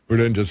 We're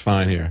doing just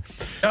fine here.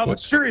 No, but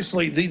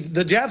seriously,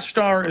 the Death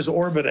Star is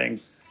orbiting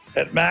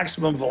at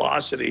maximum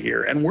velocity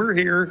here, and we're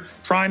here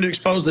trying to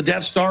expose the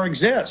Death Star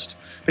exists.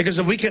 Because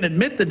if we can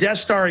admit the Death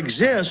Star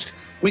exists,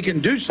 we can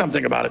do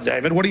something about it,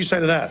 David. What do you say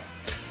to that?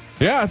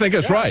 Yeah, I think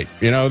it's right.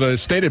 You know, the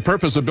stated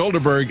purpose of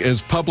Bilderberg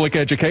is public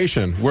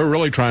education. We're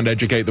really trying to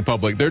educate the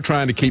public. They're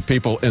trying to keep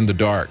people in the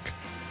dark.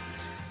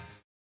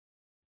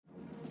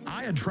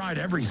 I had tried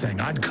everything.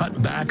 I'd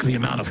cut back the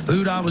amount of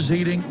food I was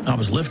eating. I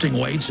was lifting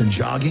weights and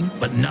jogging,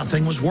 but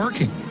nothing was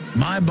working.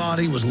 My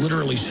body was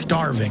literally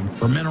starving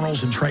for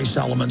minerals and trace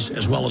elements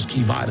as well as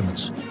key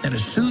vitamins. And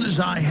as soon as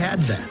I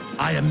had that,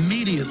 I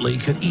immediately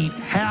could eat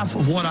half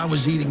of what I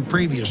was eating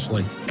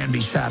previously and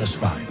be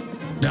satisfied.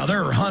 Now,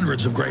 there are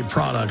hundreds of great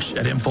products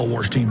at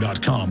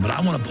InfoWarsTeam.com, but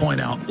I want to point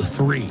out the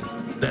 3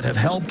 that have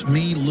helped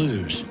me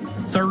lose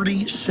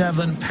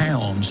 37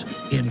 pounds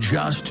in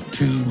just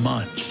 2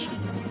 months.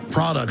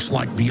 Products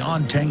like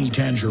Beyond Tangy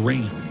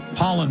Tangerine,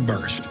 Pollen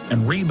Burst,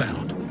 and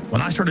Rebound. When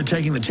I started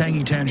taking the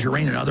Tangy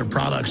Tangerine and other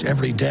products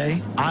every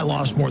day, I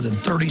lost more than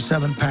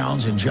 37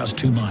 pounds in just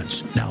 2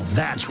 months. Now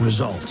that's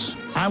results.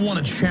 I want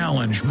to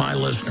challenge my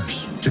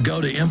listeners to go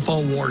to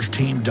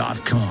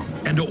InfoWarsTeam.com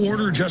and to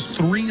order just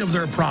 3 of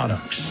their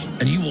products,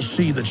 and you will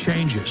see the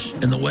changes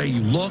in the way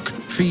you look,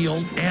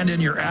 feel, and in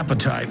your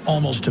appetite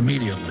almost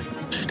immediately.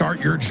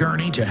 Start your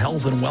journey to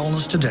health and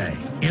wellness today.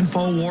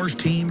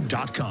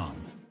 InfoWarsTeam.com.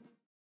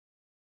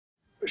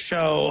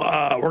 So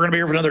we're going to be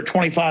here for another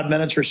 25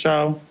 minutes or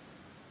so.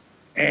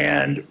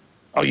 And,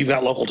 oh, you've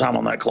got local time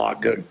on that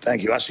clock. Good.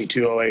 Thank you. I see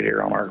 2:08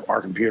 here on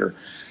our computer.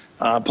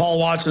 Paul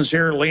Watson's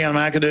here, Leanne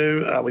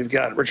McAdoo. We've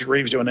got Richard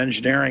Reeves doing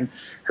engineering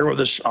here with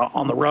us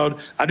on the road.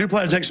 I do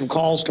plan to take some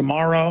calls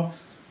tomorrow.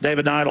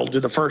 David Knight will do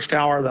the first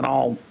hour, then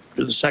I'll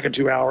do the second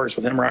 2 hours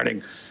with him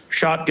riding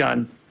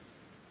shotgun.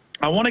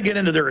 I want to get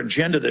into their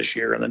agenda this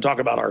year and then talk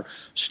about our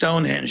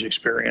Stonehenge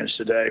experience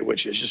today,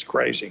 which is just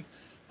crazy.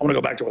 I want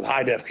to go back to with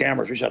high-def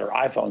cameras. We just had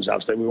our iPhones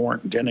out today. We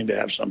weren't intending to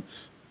have some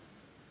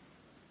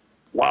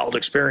wild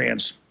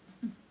experience.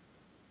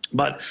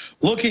 But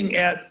looking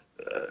at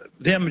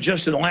them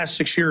just in the last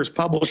 6 years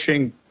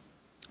publishing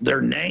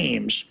their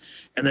names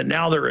and then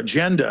now their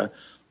agenda,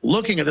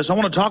 looking at this, I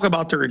want to talk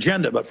about their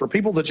agenda. But for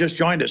people that just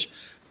joined us,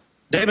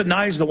 David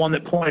Knight is the one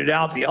that pointed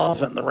out the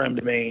elephant in the room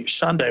to me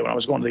Sunday when I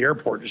was going to the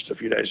airport just a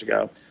few days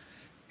ago.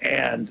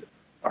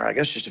 Or I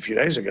guess just a few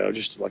days ago,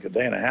 just like a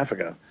day and a half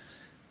ago,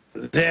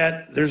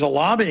 that there's a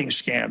lobbying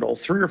scandal,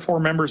 3 or 4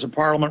 members of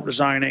parliament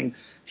resigning,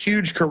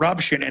 huge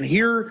corruption. And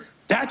here,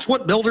 that's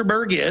what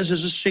Bilderberg is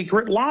a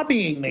secret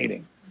lobbying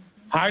meeting,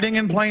 hiding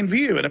in plain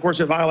view. And of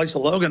course, it violates the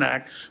Logan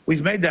Act.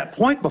 We've made that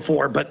point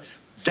before, but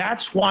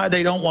that's why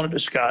they don't want it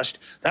discussed.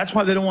 That's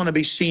why they don't want to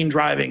be seen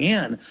driving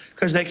in,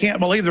 because they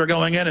can't believe they're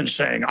going in and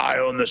saying, I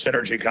own this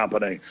energy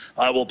company.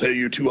 I will pay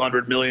you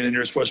 $200 million in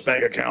your Swiss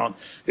bank account.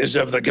 As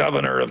of the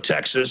governor of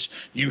Texas,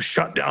 you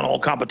shut down all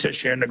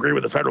competition and agree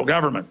with the federal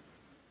government.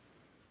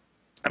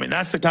 I mean,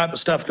 that's the type of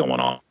stuff going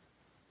on.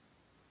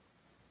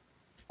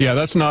 Yeah,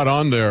 that's not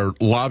on their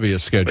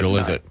lobbyist schedule,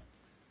 is it?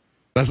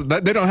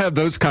 They don't have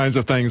those kinds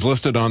of things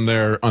listed on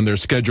their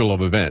schedule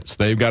of events.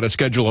 They've got a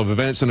schedule of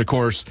events, and of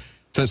course,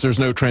 since there's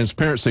no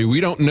transparency,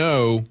 we don't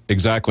know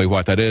exactly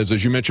what that is.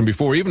 As you mentioned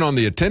before, even on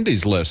the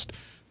attendees list,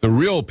 the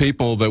real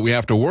people that we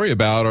have to worry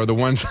about are the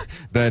ones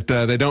that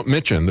they don't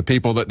mention, the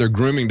people that they're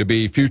grooming to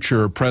be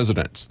future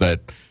presidents that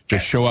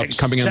just show up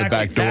coming in the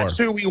back door. That's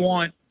who we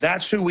want.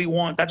 That's who we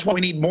want. That's why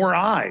we need more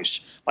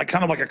eyes, like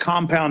kind of like a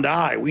compound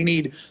eye. We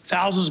need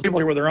thousands of people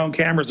here with their own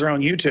cameras, their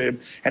own YouTube,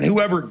 and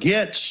whoever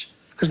gets,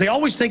 because they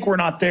always think we're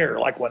not there,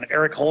 like when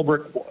Eric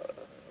Holbrooke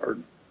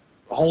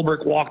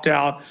walked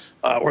out,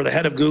 or the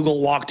head of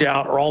Google walked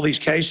out, or all these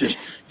cases.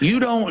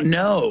 You don't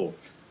know.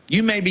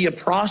 You may be a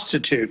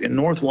prostitute in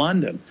North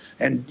London,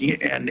 and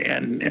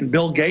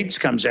Bill Gates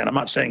comes in. I'm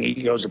not saying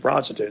he goes to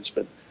prostitutes,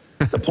 but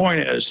the point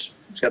is,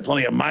 he's got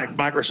plenty of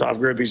Microsoft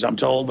groupies, I'm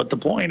told. But the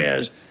point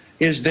is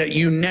that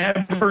you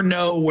never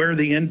know where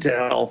the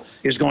intel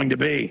is going to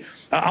be.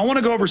 I want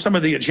to go over some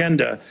of the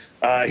agenda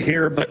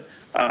here, but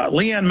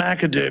Leanne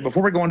McAdoo,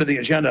 before we go into the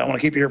agenda, I want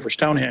to keep you here for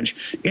Stonehenge.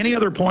 Any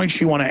other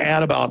points you want to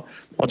add about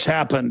what's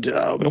happened?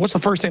 What's the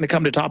first thing to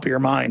come to the top of your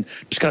mind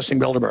discussing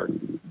Bilderberg?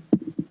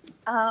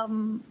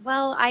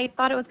 Well, I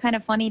thought it was kind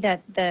of funny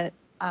that the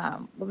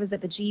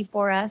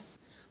G4S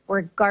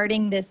were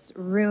guarding this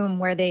room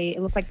where it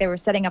looked like they were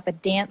setting up a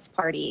dance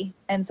party.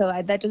 And so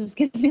that just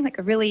gives me like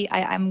a really,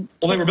 well,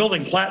 they were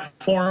building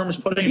platforms,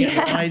 putting in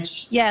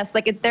lights. Yes,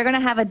 like they're going to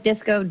have a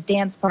disco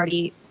dance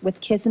party with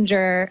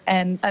Kissinger.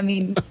 And I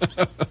mean,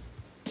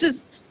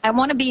 I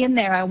want to be in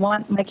there. I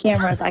want my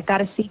cameras. I got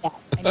to see that.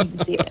 I need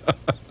to see it.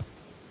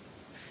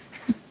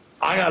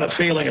 I got a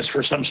feeling it's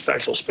for some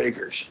special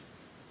speakers.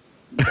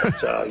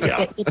 But,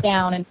 yeah. Get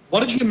down. And what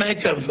did you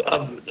make of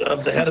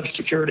the head of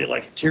security,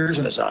 like tears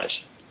in his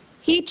eyes?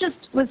 He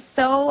just was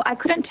so, I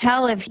couldn't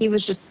tell if he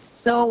was just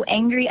so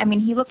angry. I mean,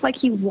 he looked like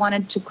he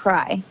wanted to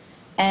cry.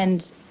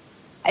 And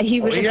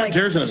he was he just had like,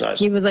 tears in his eyes.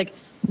 he was like,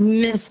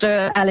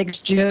 Mr.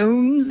 Alex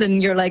Jones.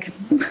 And you're like,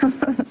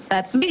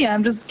 that's me.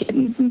 I'm just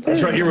getting some food.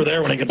 That's right. You were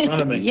there when he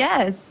confronted me.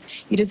 Yes.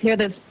 You just hear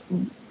this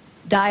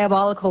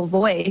diabolical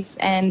voice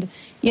and,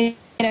 you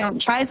know,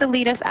 tries to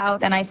lead us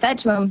out. And I said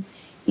to him,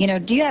 you know,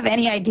 do you have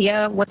any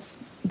idea what's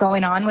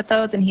going on with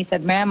those? And he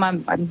said, ma'am,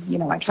 I'm you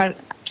know, I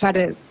try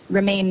to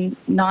remain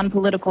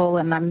non-political,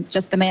 and I'm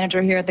just the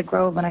manager here at the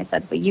Grove. And I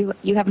said, but you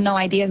have no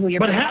idea who you're.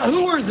 But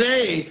who are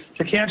they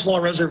to cancel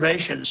our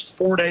reservations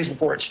 4 days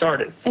before it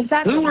started?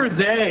 Exactly. Who are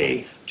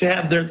they to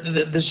have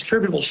the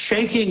security people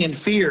shaking in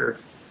fear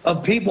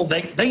of people?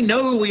 They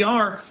know who we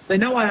are. They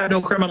know I have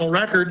no criminal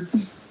record.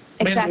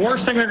 I mean, Exactly. the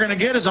worst thing they're going to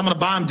get is I'm going to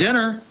buy them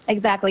dinner.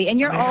 Exactly. And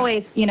you're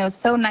always, you know,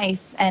 so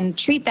nice and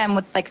treat them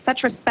with like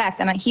such respect.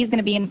 And he's going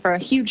to be in for a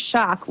huge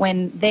shock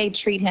when they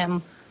treat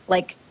him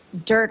like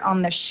dirt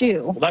on the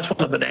shoe. Well, that's when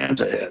the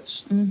bonanza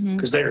hits,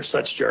 because they are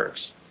such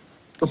jerks.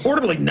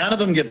 Reportedly, none of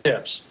them get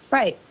tips.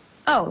 Right.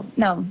 Oh,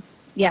 no.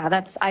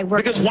 Yeah, I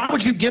work. Because why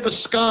would you give a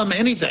scum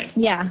anything?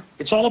 Yeah.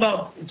 It's all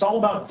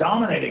about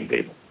dominating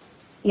people.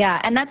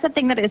 Yeah, and that's the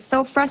thing that is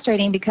so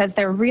frustrating, because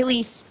they're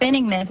really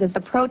spinning this as the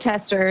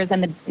protesters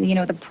and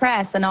the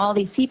press and all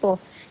these people,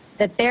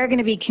 that they're going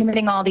to be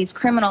committing all these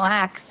criminal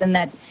acts, and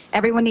that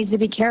everyone needs to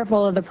be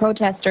careful of the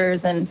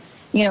protesters, and,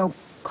 you know,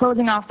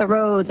 closing off the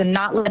roads and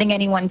not letting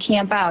anyone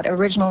camp out.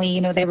 Originally, you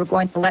know, they were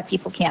going to let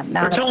people camp.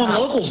 Now They're telling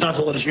locals not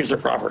to let us use their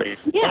property.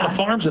 Yeah. On the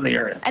farms in the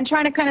area. And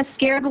trying to kind of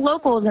scare the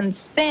locals and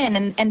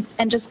spin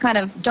and just kind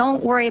of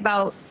don't worry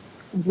about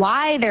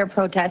why they're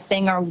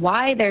protesting or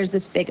why there's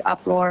this big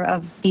uproar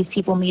of these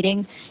people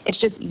meeting. It's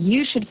just,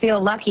 you should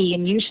feel lucky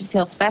and you should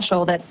feel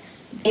special that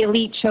the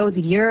elite chose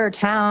your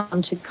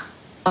town to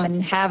come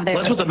and have their...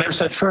 Well, that's what the mayor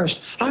said first.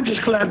 I'm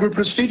just glad we're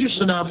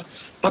prestigious enough.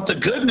 But the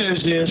good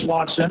news is,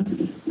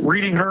 Watson,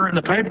 reading her in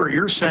the paper,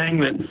 you're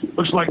saying that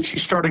looks like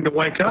she's starting to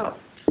wake up.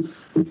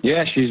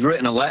 Yeah, she's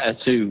written a letter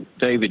to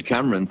David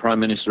Cameron, Prime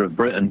Minister of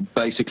Britain,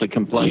 basically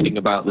complaining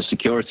about the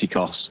security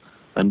costs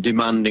and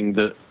demanding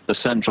that the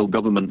central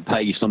government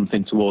pay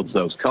something towards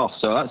those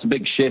costs. So that's a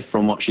big shift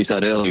from what she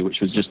said earlier,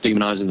 which was just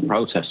demonising the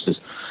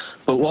protesters.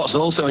 But what's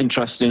also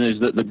interesting is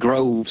that the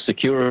Grove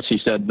security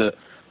said that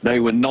they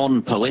were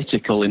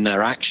non-political in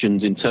their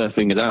actions in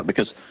turfing it out,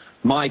 because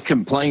my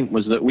complaint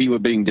was that we were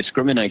being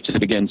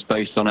discriminated against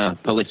based on our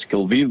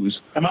political views.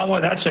 And by the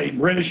way, that's a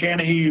British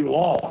anti-EU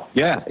law.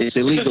 Yeah, it's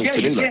illegal Because,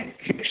 to do that.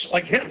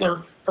 like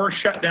Hitler first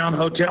shut down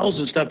hotels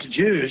and stuff to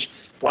Jews,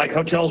 like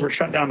hotels were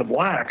shut down to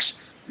blacks.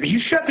 You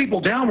shut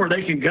people down where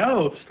they can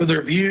go for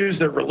their views,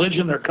 their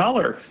religion, their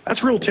color.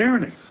 That's real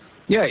tyranny.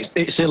 Yeah,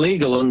 it's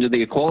illegal under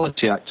the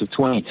Equality Act of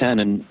 2010,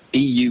 and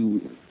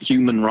EU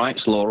human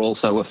rights law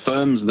also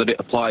affirms that it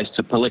applies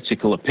to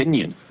political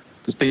opinion.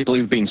 Because people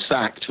who've been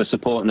sacked for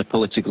supporting a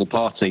political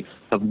party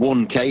have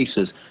won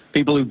cases.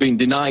 People who've been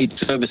denied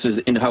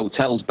services in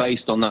hotels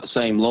based on that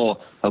same law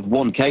have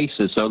won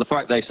cases. So the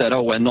fact they said,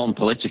 oh, we're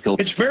non-political.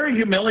 It's very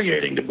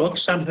humiliating to book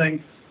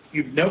something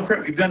you've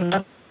done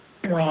nothing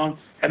wrong,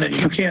 and then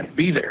you can't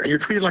be there. You're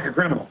treated like a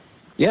criminal.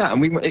 Yeah,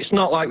 and it's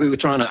not like we were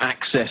trying to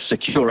access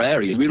secure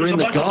areas. We were in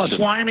the garden.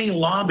 Slimy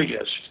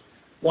lobbyists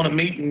want to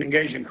meet and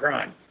engage in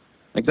crime.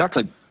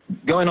 Exactly.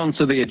 Going on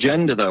to the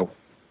agenda, though,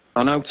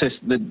 I noticed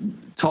the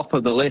top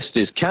of the list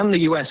is, can the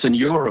US and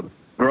Europe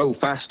grow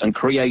fast and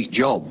create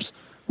jobs?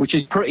 Which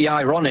is pretty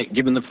ironic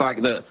given the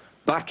fact that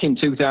back in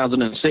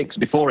 2006,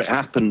 before it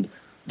happened,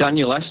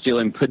 Daniel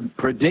Estulin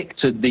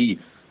predicted the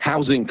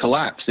housing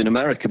collapse in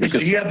America.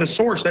 Because he had the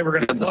source. They were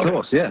going to the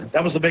source, yeah.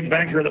 That was the big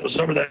banker that was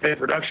over that big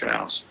production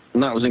house.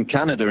 And that was in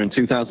Canada in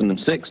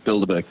 2006,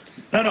 Bilderberg.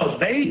 No,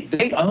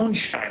 they own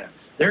China.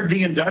 They're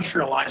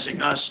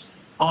deindustrializing us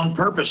on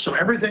purpose. So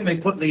everything they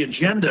put in the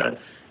agenda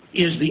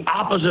is the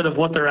opposite of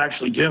what they're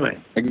actually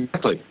doing.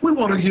 Exactly. We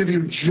want to give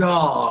you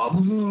jobs.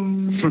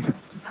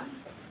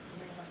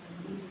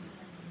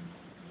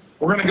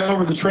 We're going to go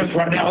over the trends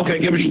right now. Okay,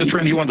 give us the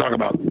trend you want to talk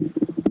about.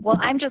 Well,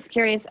 I'm just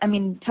curious, I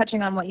mean,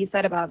 touching on what you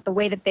said about the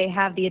way that they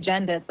have the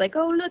agenda. It's like,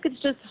 oh, look,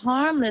 it's just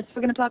harmless.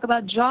 We're going to talk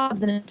about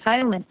jobs and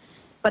entitlement.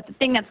 But the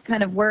thing that's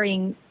kind of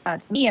worrying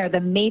to me are the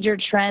major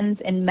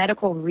trends in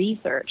medical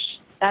research.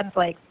 That's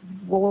like,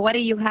 well, what do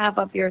you have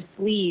up your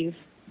sleeve?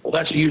 Well,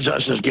 that's use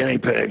us as guinea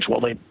pigs while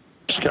they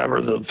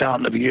discover the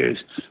fountain of youth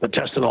that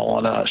test it all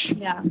on us.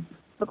 Yeah.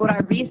 Look what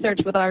our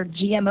research with our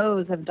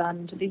GMOs have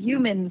done to the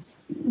humans.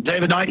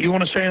 David Knight, you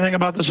want to say anything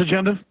about this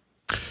agenda?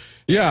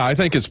 Yeah, I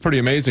think it's pretty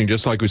amazing,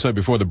 just like we said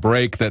before the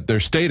break, that their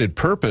stated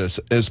purpose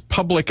is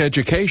public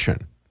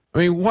education. I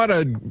mean, what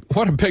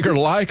a bigger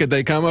lie could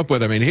they come up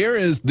with? I mean, here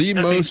is the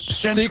most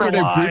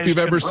secretive group you've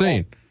ever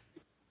seen.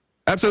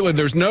 Absolutely.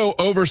 There's no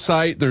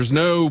oversight. There's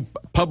no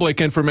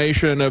public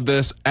information of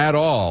this at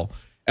all.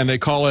 And they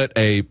call it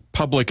a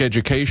public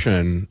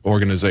education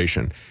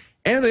organization.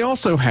 And they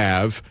also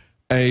have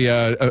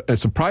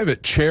it's a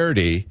private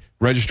charity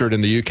registered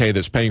in the UK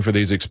that's paying for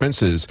these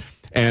expenses.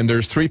 and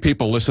there's 3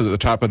 people listed at the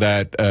top of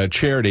that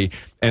charity.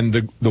 And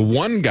the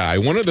one guy,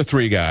 one of the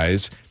 3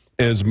 guys,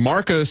 is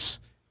Marcus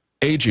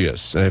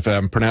Agius. If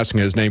I'm pronouncing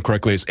his name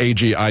correctly, it's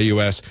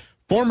A-G-I-U-S,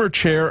 former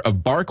chair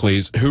of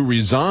Barclays, who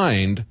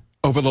resigned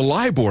over the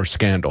LIBOR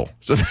scandal.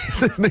 So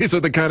these are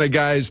the kind of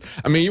guys.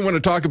 I mean, you want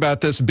to talk about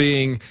this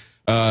being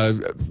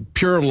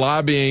pure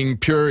lobbying,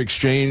 pure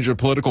exchange of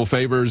political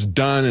favors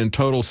done in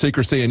total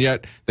secrecy, and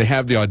yet they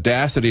have the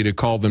audacity to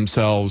call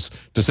themselves,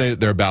 to say that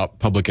they're about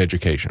public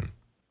education.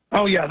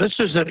 Oh, yeah, this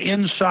is an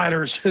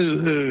insider's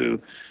who's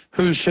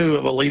who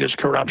of elitist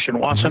corruption.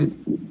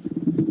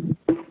 Watson?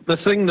 The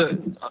thing that,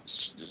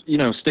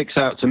 sticks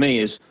out to me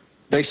is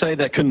they say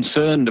they're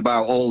concerned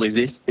about all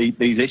these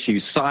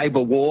issues,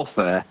 cyber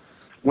warfare,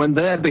 when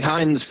they're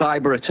behind the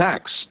cyber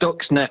attacks.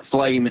 Stuxnet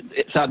Flame,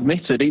 it's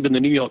admitted, even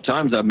the New York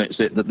Times admits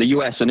it, that the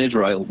US and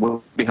Israel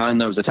were behind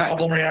those attacks.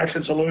 Problem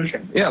reaction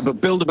solution. Yeah, but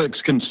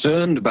Bilderberg's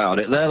concerned about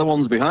it. They're the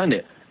ones behind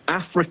it.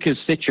 Africa's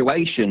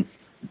situation,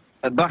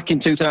 back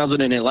in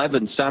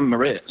 2011, Sam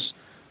Moritz,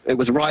 it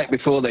was right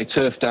before they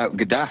turfed out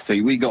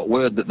Gaddafi. We got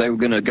word that they were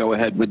going to go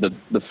ahead with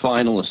the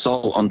final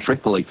assault on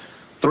Tripoli.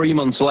 3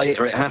 months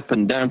later, it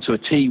happened down to a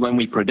T when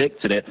we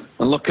predicted it.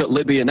 And look at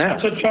Libya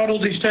now. That's a total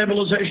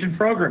destabilization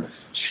program.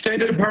 State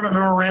Department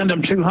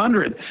Memorandum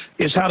 200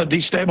 is how to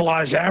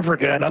destabilize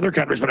Africa and other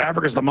countries, but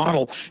Africa's the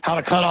model, how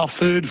to cut off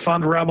food,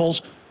 fund rebels,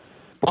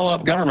 blow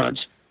up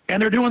governments.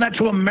 And they're doing that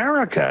to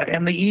America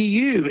and the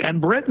EU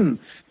and Britain.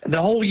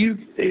 The whole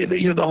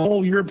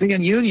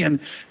European Union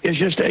is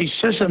just a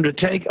system to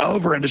take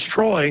over and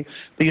destroy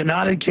the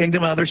United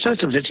Kingdom and other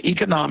systems. It's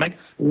economic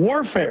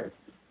warfare.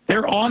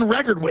 They're on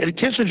record with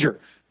Kissinger.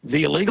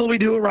 The illegal we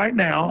do it right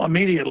now,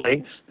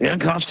 immediately. The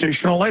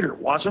unconstitutional later.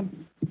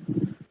 Watson?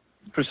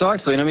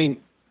 Precisely. And I mean,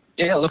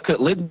 yeah, look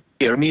at Libya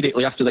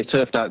immediately after they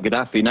turfed out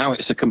Gaddafi. Now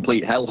it's a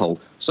complete hellhole.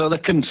 So they're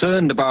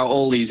concerned about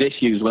all these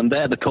issues when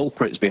they're the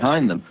culprits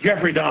behind them.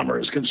 Jeffrey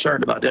Dahmer is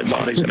concerned about dead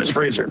bodies in his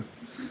freezer.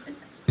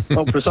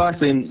 Well,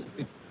 precisely. And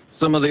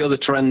some of the other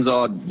trends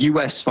are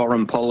U.S.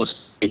 foreign policy.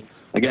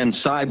 Again,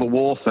 cyber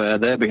warfare,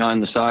 they're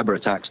behind the cyber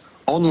attacks.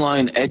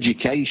 Online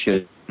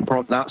education,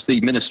 that's the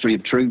Ministry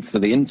of Truth for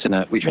the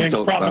Internet, which we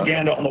talked about.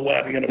 Propaganda on the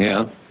web.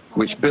 Yeah,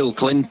 which Bill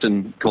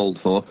Clinton called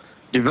for.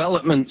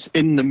 Developments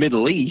in the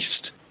Middle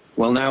East,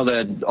 well, now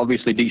they're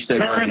obviously destabilizing.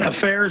 Current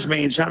affairs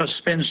means how to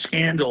spin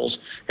scandals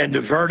and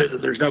divert it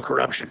that there's no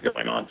corruption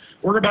going on.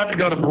 We're about to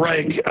go to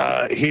break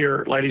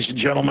here, ladies and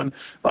gentlemen.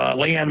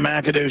 Leanne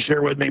McAdoo's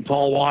here with me,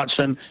 Paul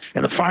Watson.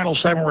 In the final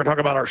segment, we're going to talk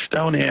about our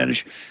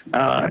Stonehenge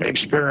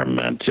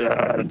experiment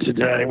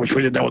today, which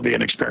we didn't know would be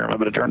an experiment,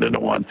 but it turned into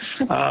one.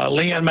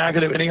 Leanne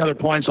McAdoo, any other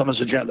points on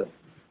this agenda?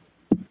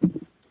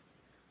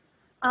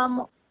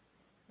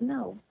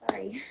 No,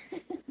 sorry.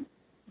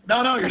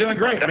 No, you're doing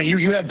great. I mean,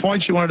 you had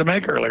points you wanted to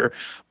make earlier.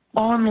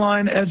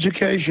 Online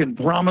education,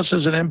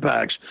 promises and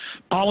impacts,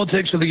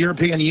 politics of the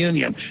European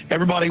Union.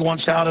 Everybody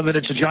wants out of it.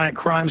 It's a giant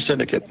crime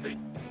syndicate.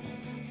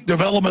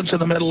 Developments in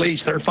the Middle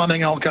East, they're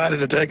funding Al-Qaeda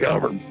to take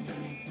over.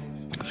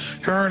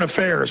 Current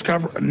affairs,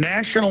 cover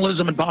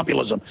nationalism and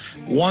populism.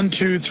 1,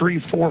 2, 3,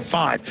 4,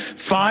 5.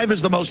 5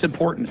 is the most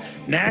important.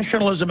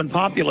 Nationalism and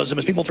populism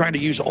is people trying to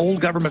use old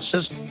government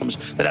systems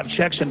that have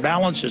checks and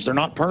balances. They're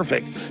not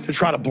perfect, to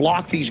try to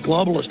block these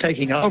globalists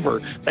taking over.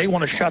 They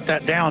want to shut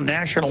that down.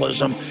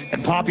 Nationalism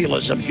and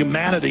populism.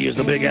 Humanity is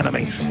the big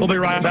enemy. We'll be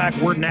right back.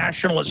 We're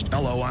nationalists.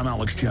 Hello, I'm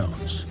Alex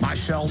Jones.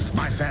 Myself,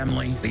 my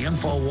family, the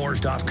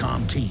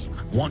Infowars.com team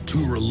want to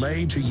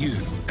relay to you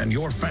and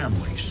your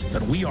families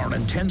that we are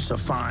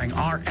intensifying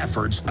our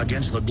efforts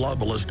against the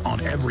globalist on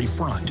every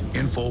front.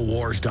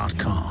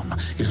 Infowars.com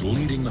is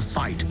leading the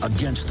fight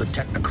against the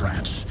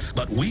technocrats.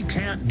 But we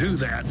can't do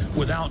that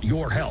without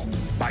your help.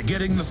 By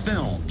getting the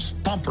films,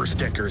 bumper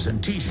stickers,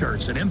 and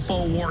t-shirts at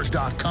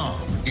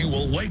Infowars.com, you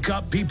will wake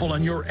up people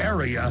in your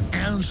area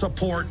and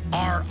support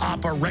our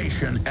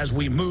operation as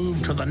we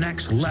move to the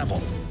next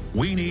level.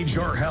 We need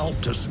your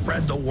help to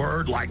spread the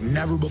word like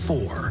never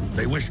before.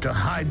 They wish to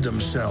hide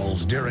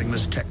themselves during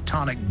this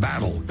tectonic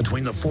battle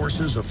between the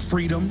forces of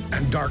freedom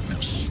and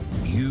darkness.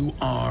 You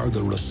are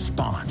the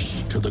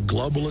response to the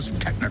globalist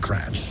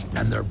technocrats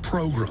and their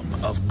program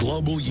of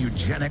global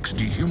eugenics,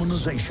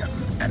 dehumanization,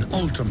 and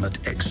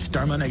ultimate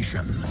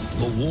extermination.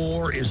 The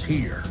war is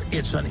here.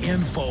 It's an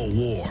info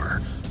war.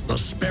 The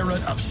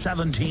spirit of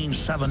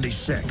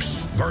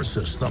 1776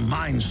 versus the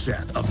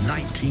mindset of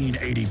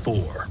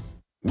 1984.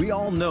 We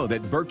all know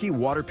that Berkey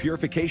water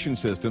purification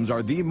systems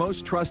are the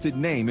most trusted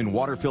name in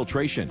water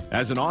filtration.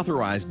 As an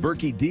authorized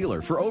Berkey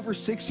dealer for over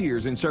 6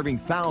 years and serving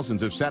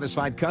thousands of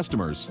satisfied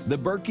customers, the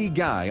Berkey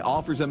Guy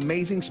offers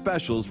amazing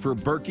specials for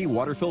Berkey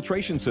water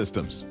filtration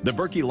systems. The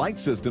Berkey Light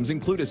systems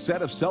include a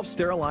set of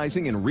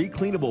self-sterilizing and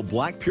recleanable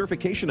black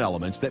purification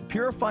elements that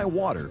purify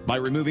water by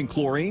removing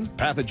chlorine,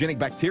 pathogenic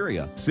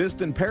bacteria,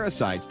 cysts, and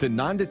parasites to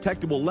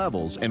non-detectable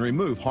levels and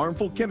remove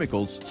harmful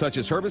chemicals such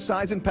as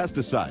herbicides and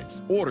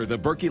pesticides. Order the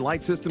Berkey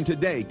Light system system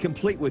today,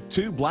 complete with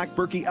 2 black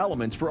Berkey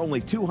elements for only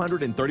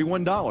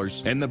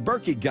 $231, and the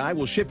Berkey Guy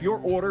will ship your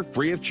order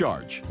free of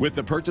charge. With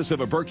the purchase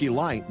of a Berkey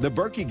Light, the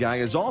Berkey Guy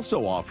is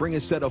also offering a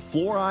set of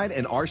fluoride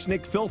and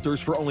arsenic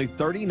filters for only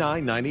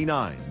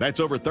 $39.99. That's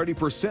over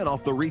 30%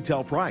 off the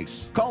retail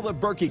price. Call the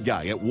Berkey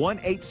Guy at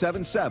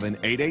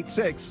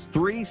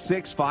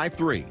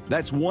 1-877-886-3653.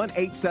 That's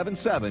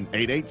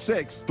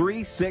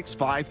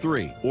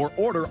 1-877-886-3653. Or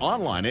order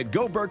online at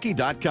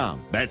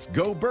goberkey.com. That's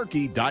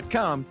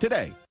goberkey.com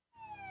today.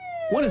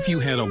 What if you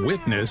had a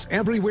witness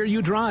everywhere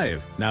you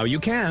drive? Now you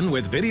can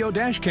with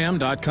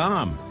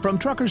video-cam.com. From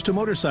truckers to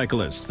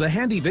motorcyclists, the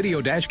handy video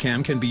dash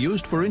cam can be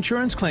used for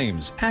insurance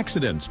claims,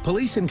 accidents,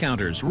 police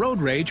encounters, road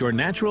rage, or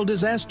natural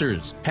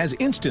disasters. Has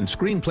instant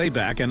screen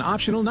playback and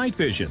optional night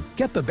vision.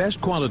 Get the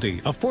best quality,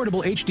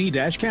 affordable HD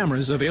dash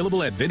cameras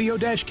available at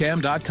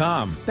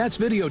video-cam.com. That's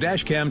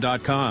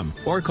video-cam.com.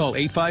 Or call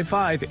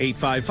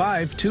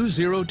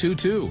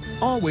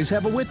 855-855-2022. Always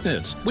have a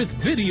witness with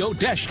Video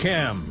Dash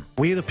Cam.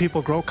 We the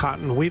people grow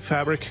cotton, weave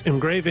fabric,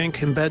 engrave ink,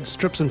 embed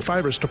strips and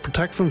fibers to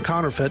protect from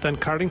counterfeit, then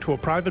carting to a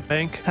private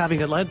bank, having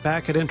it lent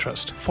back at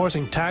interest,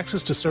 forcing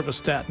taxes to service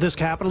debt. This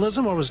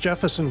capitalism, or was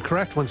Jefferson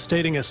correct when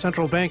stating a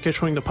central bank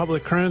issuing the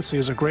public currency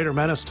is a greater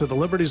menace to the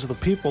liberties of the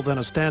people than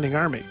a standing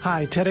army?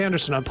 Hi, Ted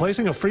Anderson. I'm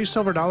placing a free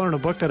silver dollar in a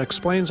book that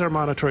explains our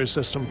monetary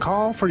system.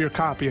 Call for your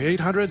copy,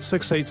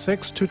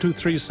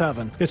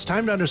 800-686-2237. It's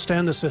time to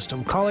understand the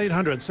system. Call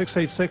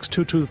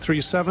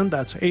 800-686-2237.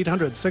 That's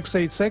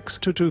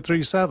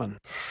 800-686-2237.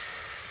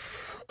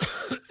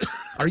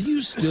 Are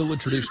you still a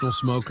traditional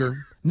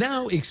smoker?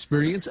 Now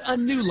experience a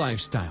new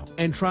lifestyle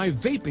and try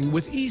vaping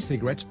with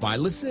e-cigarettes by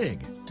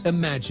LeSig.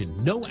 Imagine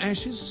no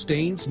ashes,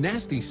 stains,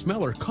 nasty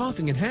smell, or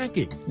coughing and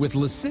hacking. With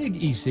LeSig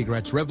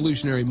e-cigarettes'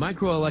 revolutionary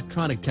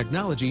microelectronic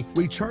technology,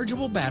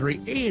 rechargeable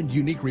battery, and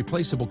unique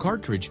replaceable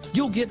cartridge,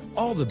 you'll get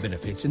all the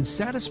benefits and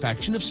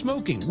satisfaction of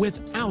smoking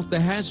without the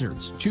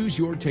hazards. Choose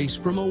your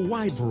taste from a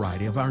wide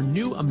variety of our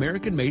new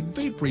American-made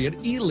vape-free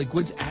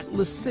e-liquids at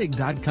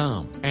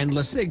LeSig.com. And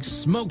LeSig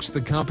smokes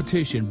the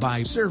competition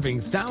by serving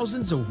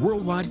thousands of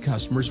worldwide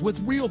customers with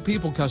real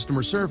people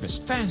customer service,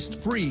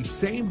 fast, free,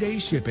 same-day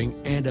shipping,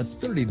 and a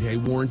 30-day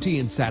warranty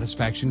and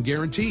satisfaction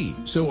guarantee.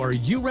 So are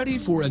you ready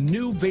for a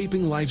new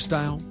vaping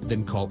lifestyle?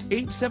 Then call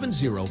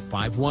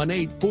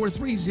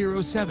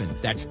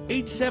 870-518-4307. That's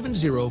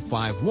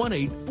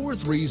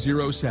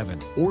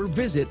 870-518-4307. Or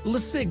visit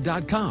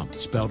LeSig.com,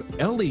 spelled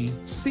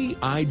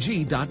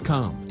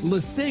LECIG.com.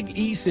 LeSig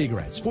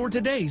e-cigarettes for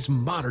today's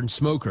modern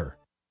smoker.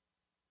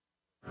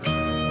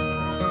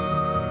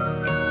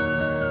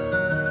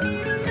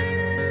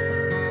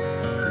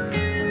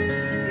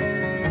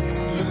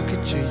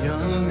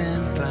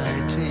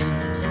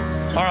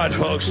 All right,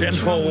 folks,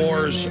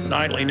 InfoWars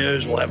Nightly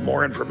News. We'll have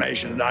more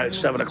information tonight at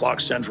 7 o'clock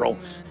Central.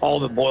 All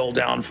of it boiled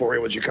down for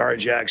you with Jakari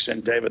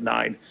Jackson, David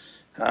Knight,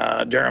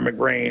 Darren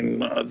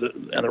McBreen,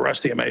 and the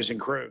rest of the amazing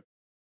crew.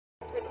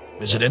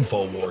 Visit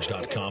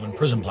Infowars.com and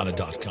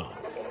PrisonPlanet.com.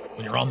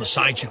 When you're on the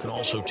site, you can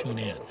also tune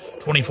in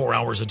 24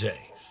 hours a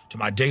day to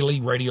my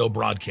daily radio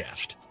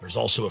broadcast. There's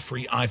also a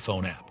free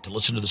iPhone app to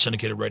listen to the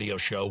syndicated radio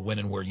show when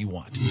and where you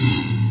want.